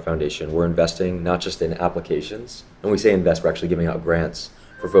the HBAR Foundation, we're investing not just in applications. And we say invest, we're actually giving out grants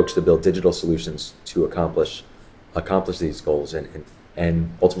for folks to build digital solutions to accomplish these goals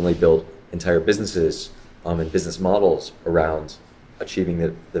and ultimately build entire businesses and business models around achieving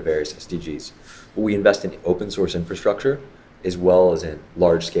the various SDGs. But we invest in open source infrastructure as well as in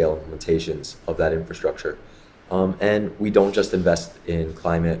large scale implementations of that infrastructure. And we don't just invest in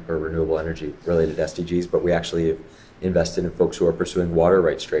climate or renewable energy related SDGs, but we actually have invested in folks who are pursuing water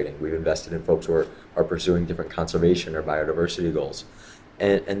rights trading. We've invested in folks who are pursuing different conservation or biodiversity goals.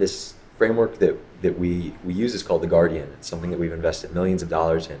 And this framework that we use is called the Guardian. It's something that we've invested millions of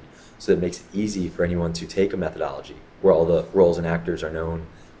dollars in, so that it makes it easy for anyone to take a methodology where all the roles and actors are known.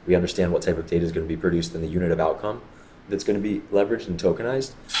 We understand what type of data is going to be produced in the unit of outcome that's going to be leveraged and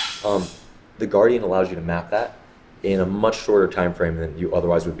tokenized. The Guardian allows you to map that in a much shorter time frame than you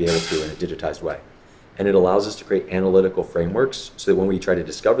otherwise would be able to in a digitized way. And it allows us to create analytical frameworks so that when we try to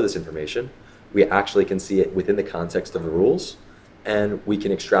discover this information, we actually can see it within the context of the rules, and we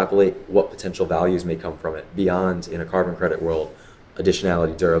can extrapolate what potential values may come from it beyond, in a carbon credit world,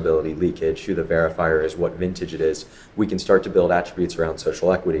 additionality, durability, leakage, who the verifier is, what vintage it is. We can start to build attributes around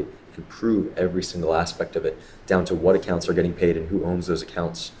social equity and prove every single aspect of it down to what accounts are getting paid and who owns those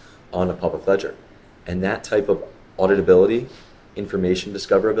accounts on a public ledger. And that type of auditability, information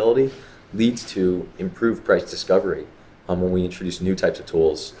discoverability, leads to improved price discovery when we introduce new types of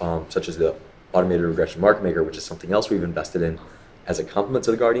tools, such as the automated regression market maker, which is something else we've invested in as a complement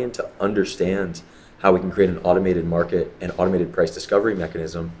to the Guardian, to understand how we can create an automated market and automated price discovery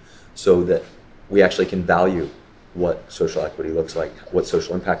mechanism so that we actually can value what social equity looks like, what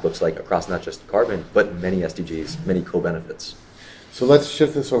social impact looks like across not just carbon, but many SDGs, many co-benefits. So let's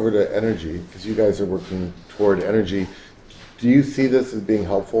shift this over to energy, because you guys are working toward energy. Do you see this as being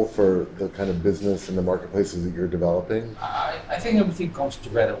helpful for the kind of business and the marketplaces that you're developing? I think everything comes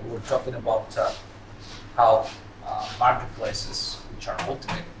together. We're talking about how marketplaces, which are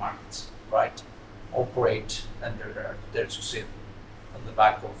ultimate markets, right, operate and they're succeed on the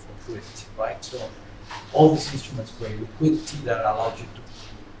back of liquidity, right? So all these instruments create liquidity that allows you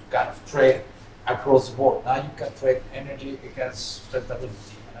to kind of trade across the board. Now you can trade energy against sustainability,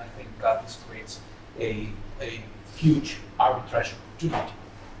 and I think this creates a huge arbitrage opportunity.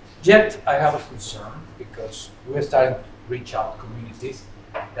 Yet I have a concern because we're starting to reach out to communities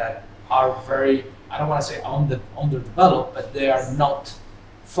that are very, I don't want to say underdeveloped, but they are not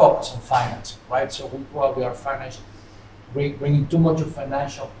focused on finance, right? So we probably are bringing too much of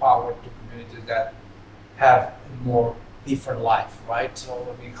financial power to communities that have a more different life, right?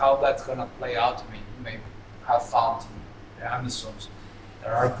 So I mean, how that's going to play out, I mean, you may have found in the Amazons,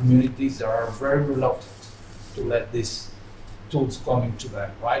 there are communities that are very reluctant to let these tools come into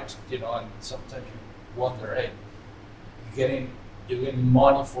them, right? You know, and sometimes you wonder, hey, you're getting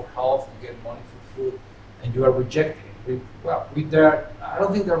money for health, you get money for food, and you are rejecting it. I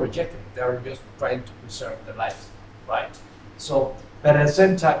don't think they're rejecting it. They're just trying to preserve their life, right? So, but at the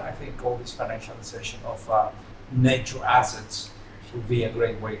same time, I think all this financialization of nature assets would be a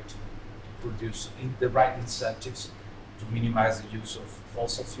great way to produce the right incentives to minimize the use of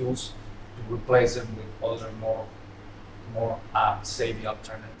fossil fuels, to replace them with other more more savvy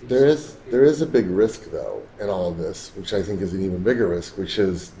alternatives. There is a big risk though in all of this, which I think is an even bigger risk, which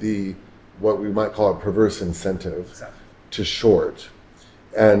is what we might call a perverse incentive to short.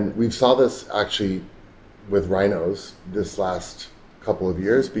 And we saw this actually with rhinos this last couple of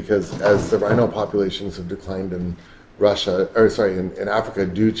years, because as the rhino populations have declined in in Africa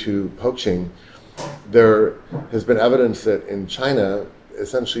due to poaching, there has been evidence that in China,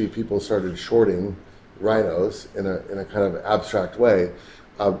 essentially people started shorting rhinos in a kind of abstract way.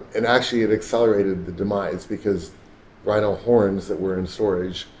 And actually it accelerated the demise, because rhino horns that were in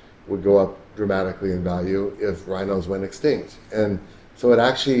storage would go up dramatically in value if rhinos went extinct. And so it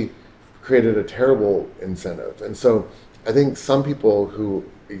actually created a terrible incentive. And so I think some people who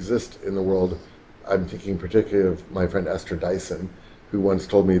exist in the world, I'm thinking particularly of my friend Esther Dyson, who once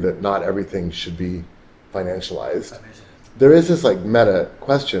told me that not everything should be financialized. There is this like meta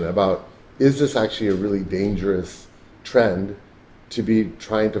question about, is this actually a really dangerous trend to be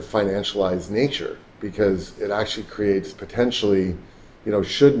trying to financialize nature? Because it actually creates potentially,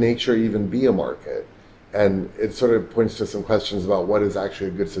 should nature even be a market? And it sort of points to some questions about what is actually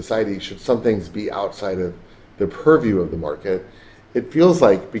a good society. Should some things be outside of the purview of the market? It feels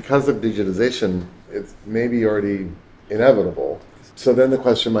like because of digitization, it's maybe already inevitable. So then the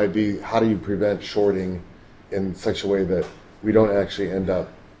question might be, how do you prevent shorting in such a way that we don't actually end up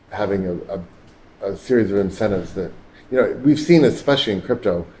having a series of incentives that, we've seen, especially in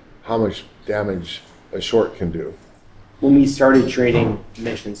crypto, how much damage a short can do. When we started trading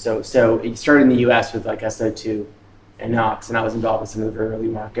emissions, so it started in the US with like SO2 and NOx, and I was involved in some of the very early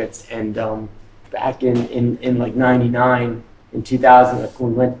markets. And back in like 99, in 2000, like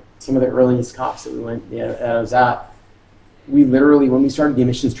when we went, some of the earliest COPs that we went, I was at, we literally, when we started the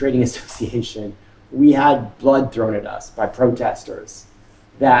Emissions Trading Association, we had blood thrown at us by protesters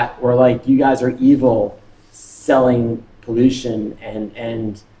that were like, you guys are evil selling pollution.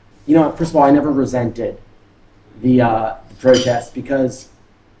 And first of all, I never resented the protests, because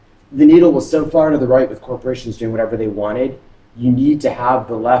the needle was so far to the right with corporations doing whatever they wanted. You need to have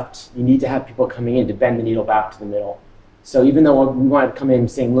the left, you need to have people coming in to bend the needle back to the middle. So even though we wanted to come in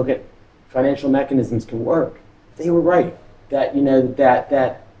saying, look, at financial mechanisms can work, they were right that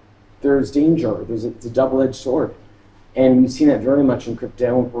that there's danger. It's a double-edged sword, and we've seen that very much in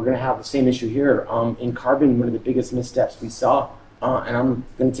crypto. We're going to have the same issue here in carbon. One of the biggest missteps we saw, and I'm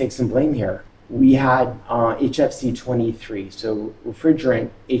going to take some blame here. We had HFC 23, so refrigerant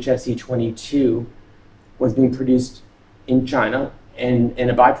HFC 22 was being produced in China, and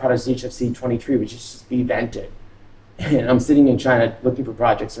a byproduct is HFC 23, which is just be vented. And I'm sitting in China looking for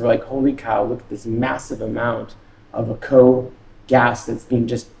projects, and we're like, holy cow, look at this massive amount of a co-gas that's being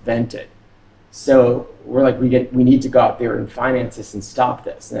just vented. So we're like, we need to go out there and finance this and stop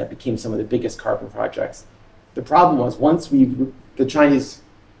this. And that became some of the biggest carbon projects. The problem was, once the Chinese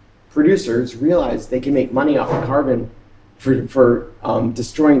producers realized they can make money off of carbon for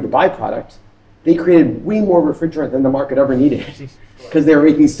destroying the byproduct, they created way more refrigerant than the market ever needed, because they were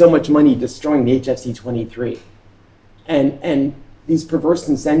making so much money destroying the HFC 23. And these perverse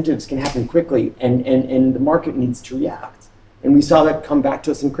incentives can happen quickly, and the market needs to react. And we saw that come back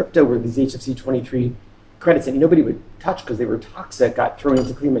to us in crypto, where these HFC 23 credits that nobody would touch because they were toxic got thrown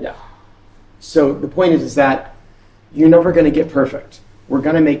into ClimaDAO. So the point is that you're never going to get perfect. We're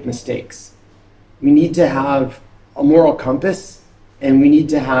going to make mistakes. We need to have a moral compass, and we need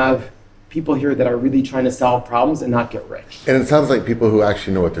to have people here that are really trying to solve problems and not get rich. And it sounds like people who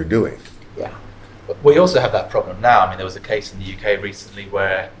actually know what they're doing. Yeah. We also have that problem now. I mean, there was a case in the UK recently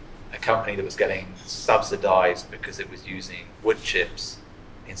where a company that was getting subsidized because it was using wood chips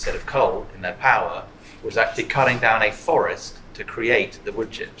instead of coal in their power was actually cutting down a forest to create the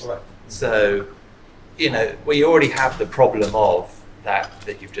wood chips. Right. So, we already have the problem of that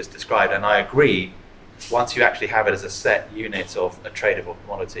you've just described, and I agree. Once you actually have it as a set unit of a tradable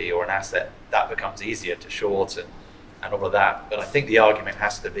commodity or an asset, that becomes easier to short and all of that. But I think the argument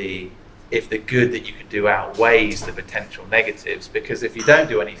has to be if the good that you can do outweighs the potential negatives, because if you don't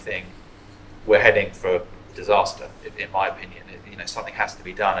do anything, we're heading for disaster, in my opinion. Something has to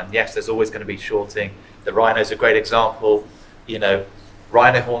be done. And yes, there's always going to be shorting. The rhino's a great example.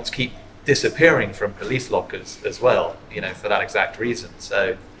 Rhino horns keep disappearing from police lockers as well, for that exact reason.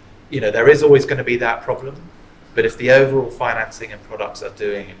 So, there is always going to be that problem. But if the overall financing and products are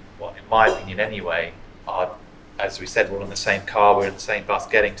doing, well, in my opinion anyway, are, as we said, we're on the same car, we're in the same bus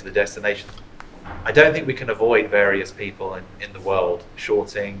getting to the destination, I don't think we can avoid various people in the world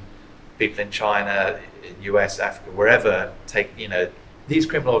shorting, people in China, US, Africa, wherever, these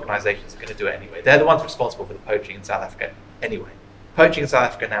criminal organizations are going to do it anyway. They're the ones responsible for the poaching in South Africa anyway. Poaching in South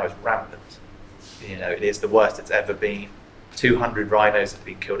Africa now is rampant. It is the worst it's ever been. 200 rhinos have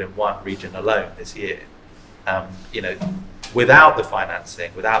been killed in one region alone this year. You know, without the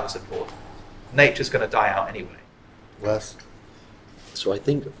financing, without the support, nature's going to die out anyway. Wes? So I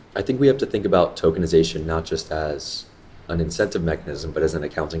think we have to think about tokenization not just as an incentive mechanism, but as an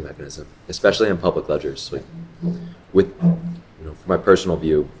accounting mechanism, especially in public ledgers. Like with, from my personal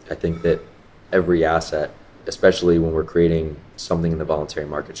view, I think that every asset, especially when we're creating something in the voluntary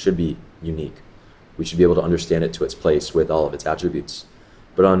market, should be unique. We should be able to understand it to its place with all of its attributes.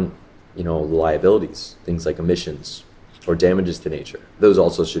 But on, liabilities, things like emissions or damages to nature, those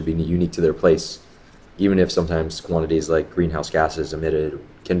also should be unique to their place, even if sometimes quantities like greenhouse gases emitted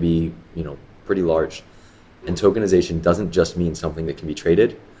can be, pretty large. And tokenization doesn't just mean something that can be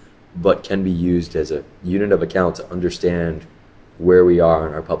traded, but can be used as a unit of account to understand where we are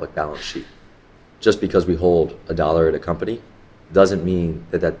on our public balance sheet. Just because we hold $1 at a company doesn't mean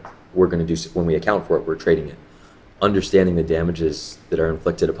that we're going to do, when we account for it, we're trading it. Understanding the damages that are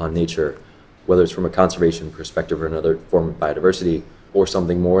inflicted upon nature, whether it's from a conservation perspective or another form of biodiversity, or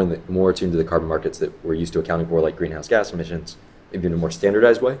something more attuned to the carbon markets that we're used to accounting for, like greenhouse gas emissions, maybe in a more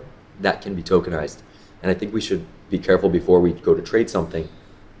standardized way, that can be tokenized. And I think we should be careful before we go to trade something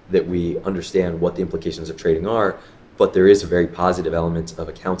that we understand what the implications of trading are, but there is a very positive element of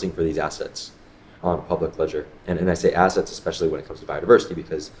accounting for these assets on public ledger. And I say assets, especially when it comes to biodiversity,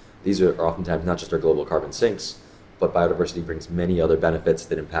 because these are oftentimes not just our global carbon sinks, but biodiversity brings many other benefits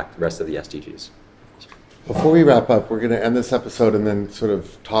that impact the rest of the SDGs. Before we wrap up, we're going to end this episode and then sort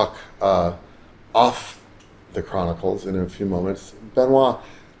of talk off the Chronicles in a few moments. Benoit,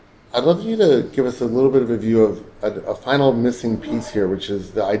 I'd love you to give us a little bit of a view of a final missing piece here, which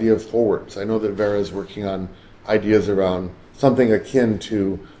is the idea of forwards. I know that Vera is working on ideas around something akin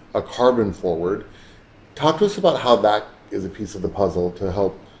to a carbon forward. Talk to us about how that is a piece of the puzzle to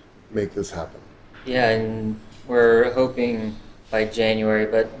help make this happen. Yeah, and we're hoping by January,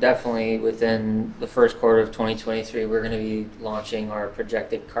 but definitely within the first quarter of 2023, we're going to be launching our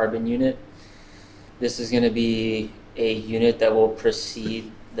projected carbon unit. This is going to be a unit that will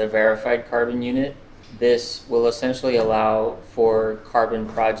precede the verified carbon unit. This will essentially allow for carbon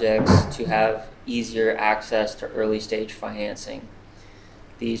projects to have easier access to early stage financing.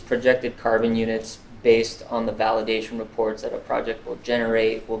 These projected carbon units, based on the validation reports that a project will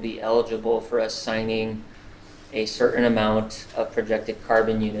generate, will be eligible for assigning a certain amount of projected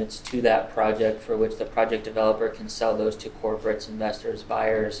carbon units to that project, for which the project developer can sell those to corporates, investors,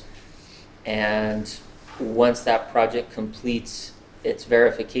 buyers. And once that project completes its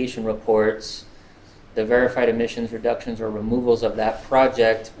verification reports, the verified emissions reductions or removals of that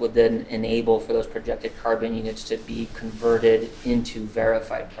project would then enable for those projected carbon units to be converted into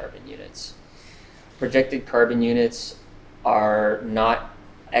verified carbon units. Projected carbon units are not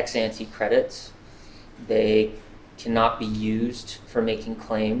ex-ante credits. They cannot be used for making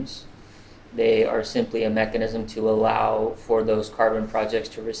claims. They are simply a mechanism to allow for those carbon projects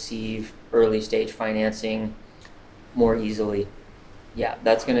to receive early stage financing more easily. Yeah,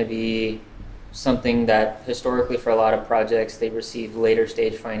 that's going to be something that historically for a lot of projects, they receive later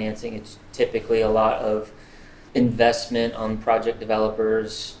stage financing. It's typically a lot of investment on project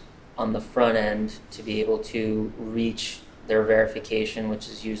developers on the front end to be able to reach their verification, which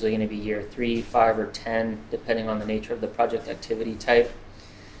is usually going to be year 3, 5, or 10, depending on the nature of the project activity type.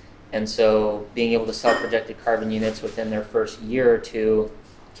 And so being able to sell projected carbon units within their first year or two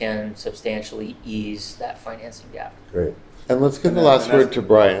can substantially ease that financing gap. Great. And let's give the last word to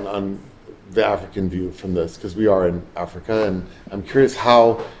Brian on the African view from this, because we are in Africa, and I'm curious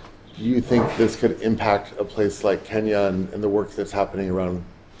how you think this could impact a place like Kenya and the work that's happening around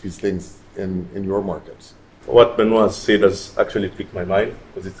these things in your markets. What Benoit said has actually piqued my mind,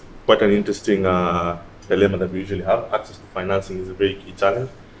 because it's quite an interesting dilemma that we usually have. Access to financing is a very key challenge.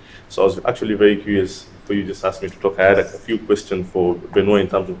 So I was actually very curious for you just asked me to talk. I had a few questions for Benoit in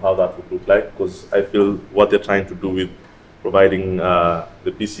terms of how that would look like, because I feel what they're trying to do with providing the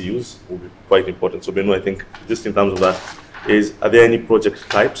PCUs will be quite important. So Benoit, I think just in terms of that, are there any project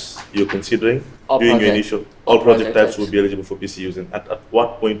types you're considering doing your initial? All project types will be eligible for PCUs, and at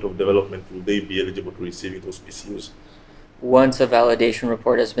what point of development will they be eligible to receiving those PCUs? Once a validation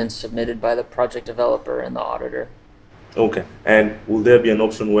report has been submitted by the project developer and the auditor. Okay, and will there be an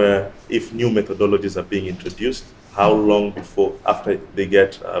option where if new methodologies are being introduced, how long after they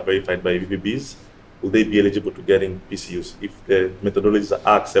get verified by VBBs, will they be eligible to getting PCUs if the methodologies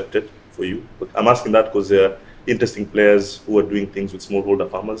are accepted for you? But I'm asking that because there are interesting players who are doing things with smallholder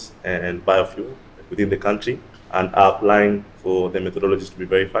farmers and biofuel within the country and are applying for the methodologies to be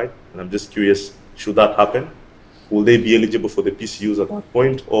verified. And I'm just curious, should that happen? Will they be eligible for the PCUs at that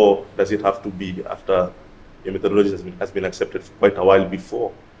point, or does it have to be after your methodology has been accepted for quite a while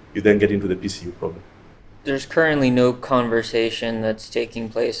before you then get into the PCU program. There's currently no conversation that's taking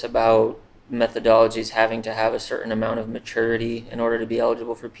place about methodologies having to have a certain amount of maturity in order to be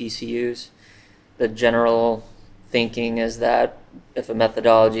eligible for PCUs. The general thinking is that if a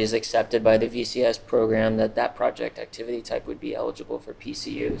methodology is accepted by the VCS program, that project activity type would be eligible for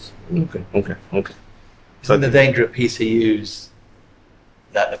PCUs. Okay. So the danger of PCUs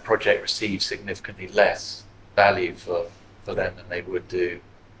that the project receives significantly less value for them than they would do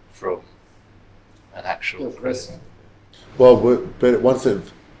from an actual credit. Well, but once it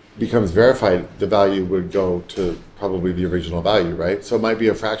becomes verified, the value would go to probably the original value, right? So it might be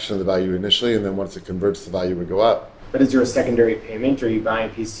a fraction of the value initially, and then once it converts, the value would go up. But is there a secondary payment, or are you buying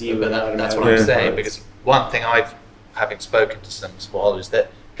PCU? But that's what I'm saying, because one thing having spoken to some small, is that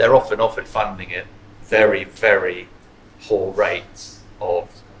they're often offered funding at very, very poor rates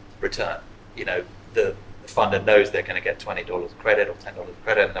of return. You know, the funder knows they're going to get $20 credit or $10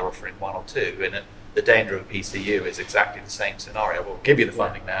 credit, and they're offering 1 or 2. And the danger of PCU is exactly the same scenario. We'll give you the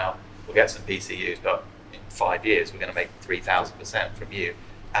funding now, we'll get some PCUs, but in 5 years we're going to make 3,000% from you,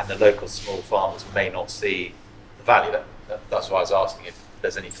 and the local small farmers may not see the value. That's why I was asking if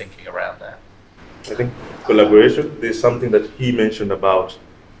there's any thinking around that. I think collaboration, there's something that he mentioned about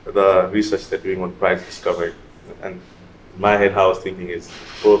the research they're doing on price discovery. And in my head, how I was thinking is,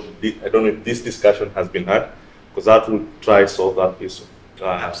 I don't know if this discussion has been had, because that will try to solve that issue.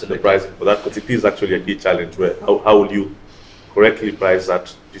 The pricing for that, because it is actually a key challenge where how will you correctly price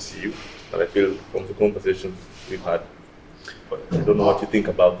that PCU? And I feel from the conversations we've had, but I don't know what you think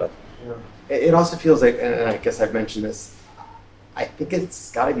about that. Yeah. It also feels like, and I guess I've mentioned this, I think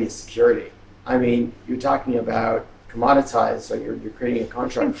it's got to be a security. I mean, you're talking about commoditized, so you're creating a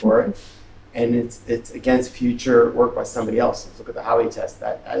contract for it, and it's against future work by somebody else. Let's look at the Howey test.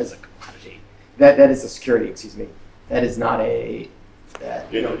 That is a commodity. That is a security. Excuse me. That is not a.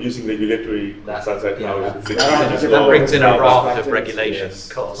 Using regulatory sunset that brings in a raft of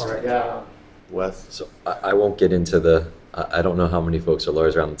regulations, costs. Yeah. Wes? So I won't get into I don't know how many folks are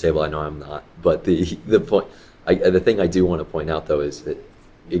lawyers around the table. I know I'm not. But the point, the thing I do want to point out, though, is that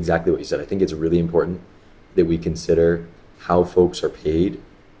exactly what you said. I think it's really important that we consider how folks are paid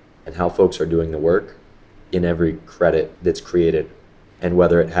and how folks are doing the work in every credit that's created, and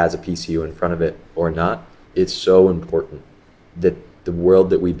whether it has a PCU in front of it or not. It's so important that the world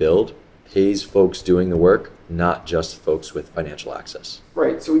that we build pays folks doing the work, not just folks with financial access.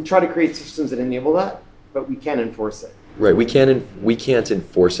 Right. So we try to create systems that enable that, but we can't enforce it. Right. We can't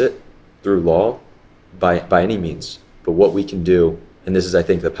enforce it through law by any means. But what we can do, and this is, I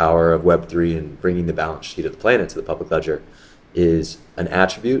think, the power of Web3 and bringing the balance sheet of the planet to the public ledger, is an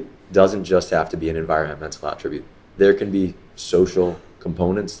attribute doesn't just have to be an environmental attribute. There can be social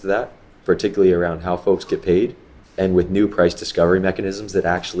components to that, particularly around how folks get paid, and with new price discovery mechanisms that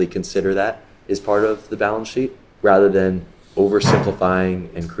actually consider that as part of the balance sheet, rather than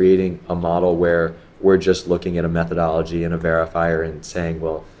oversimplifying and creating a model where we're just looking at a methodology and a verifier and saying,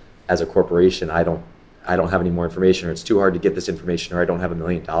 well, as a corporation, I don't have any more information, or it's too hard to get this information, or I don't have $1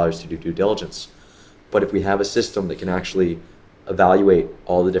 million to do due diligence. But if we have a system that can actually evaluate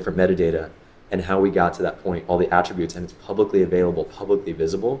all the different metadata and how we got to that point, all the attributes, and it's publicly available, publicly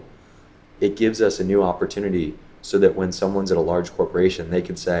visible, it gives us a new opportunity so that when someone's at a large corporation, they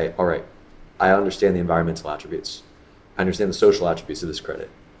can say, all right, I understand the environmental attributes. I understand the social attributes of this credit.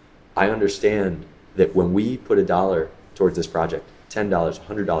 I understand that when we put $1 towards this project, $10,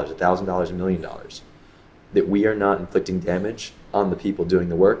 $100, $1,000, $1 million, that we are not inflicting damage on the people doing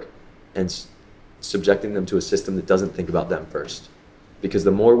the work and subjecting them to a system that doesn't think about them first. Because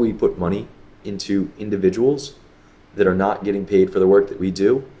the more we put money into individuals that are not getting paid for the work that we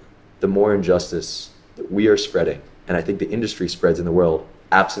do, the more injustice that we are spreading. And I think the industry spreads in the world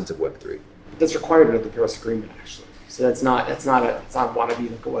absent of Web3. That's required under the Paris Agreement, actually. So it's not wannabe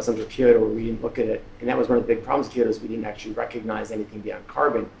like it was under Kyoto, where we didn't look at it. And that was one of the big problems with Kyoto, is we didn't actually recognize anything beyond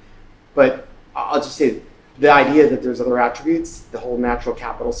carbon. But I'll just say, the idea that there's other attributes, the whole natural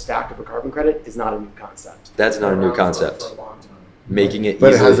capital stack of a carbon credit, is not a new concept. That's not a new concept. For a long time. Making it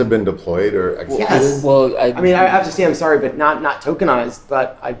But easily. has it been deployed or executed? Yes. Well, I mean, I have to say, I'm sorry, but not tokenized,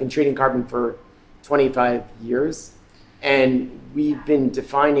 but I've been trading carbon for 25 years, and we've been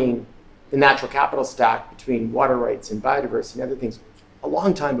defining the natural capital stack between water rights and biodiversity and other things a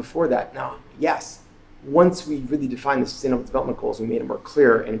long time before that. Now, yes, once we really defined the Sustainable Development Goals, we made it more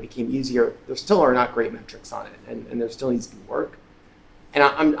clear and it became easier. There still are not great metrics on it, and there still needs to be work. And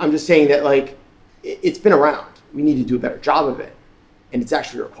I'm just saying that, like, it's been around. We need to do a better job of it, and it's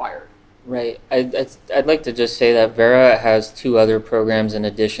actually required. Right. I'd like to just say that Verra has 2 other programs in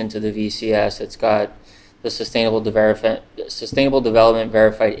addition to the VCS. It's got the Sustainable Development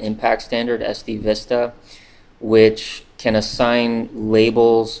Verified Impact Standard, SD Vista, which can assign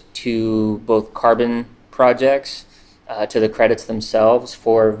labels to both carbon projects, to the credits themselves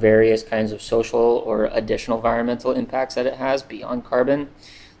for various kinds of social or additional environmental impacts that it has beyond carbon.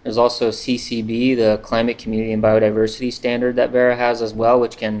 There's also CCB, the Climate, Community, and Biodiversity Standard that Verra has as well,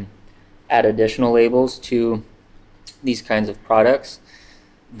 which can add additional labels to these kinds of products.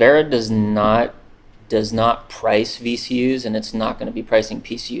 Verra does not price VCUs, and it's not going to be pricing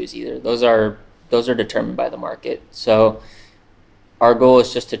PCUs either. Those are determined by the market. So our goal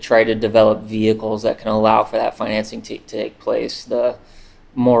is just to try to develop vehicles that can allow for that financing to take place. The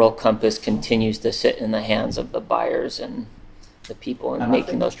moral compass continues to sit in the hands of the buyers and the people in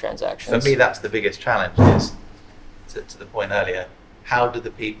making those transactions. For me, that's the biggest challenge, is to the point earlier, how do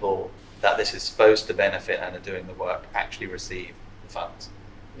the people that this is supposed to benefit and are doing the work actually receive the funds?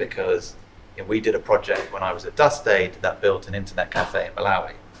 Because we did a project when I was at Dust Aid that built an internet cafe in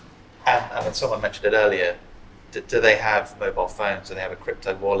Malawi. And someone mentioned it earlier, do they have mobile phones? Do they have a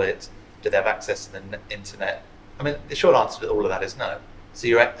crypto wallet? Do they have access to the internet? I mean, the short answer to all of that is no. So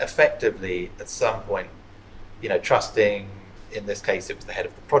you're effectively, at some point, trusting, in this case, it was the head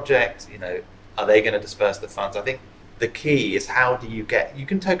of the project, are they going to disperse the funds? I think the key is how do you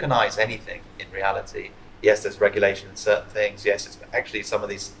can tokenize anything in reality. Yes, there's regulation in certain things. Yes, it's actually some of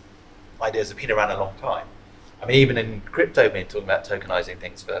these ideas have been around a long time. I mean, even in crypto, we've been talking about tokenizing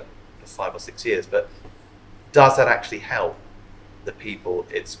things for 5 or 6 years, but does that actually help the people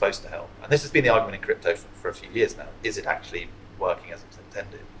it's supposed to help? And this has been the argument in crypto for a few years now. Is it actually working as it's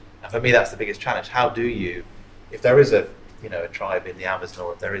intended? And for me, that's the biggest challenge. How do you, if there is a tribe in the Amazon,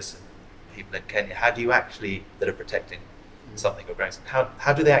 or if there is some people in Kenya, how do you actually, that are protecting something or growing something,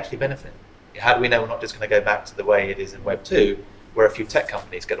 how do they actually benefit? How do we know we're not just going to go back to the way it is in Web 2, where a few tech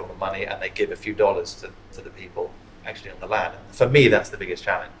companies get all the money and they give a few dollars to the people actually on the land? For me, that's the biggest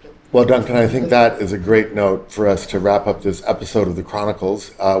challenge. Well, Duncan, I think that is a great note for us to wrap up this episode of the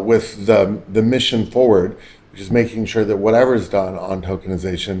Chronicles with the mission forward, which is making sure that whatever is done on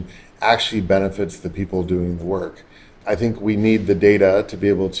tokenization actually benefits the people doing the work. I think we need the data to be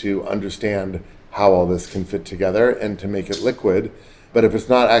able to understand how all this can fit together and to make it liquid. But if it's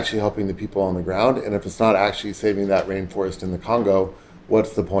not actually helping the people on the ground, and if it's not actually saving that rainforest in the Congo,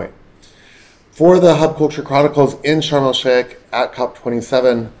 what's the point? For the Hub Culture Chronicles in Sharm el-Sheikh at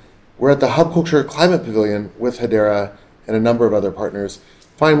COP27, we're at the Hub Culture Climate Pavilion with Hedera and a number of other partners.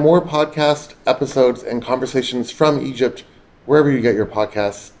 Find more podcast episodes and conversations from Egypt wherever you get your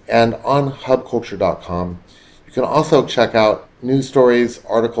podcasts and on hubculture.com. You can also check out news stories,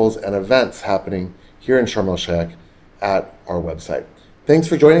 articles, and events happening here in Sharm el-Sheikh at our website. Thanks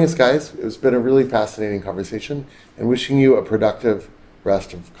for joining us, guys. It's been a really fascinating conversation, and wishing you a productive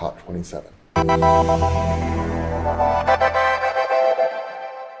rest of COP27.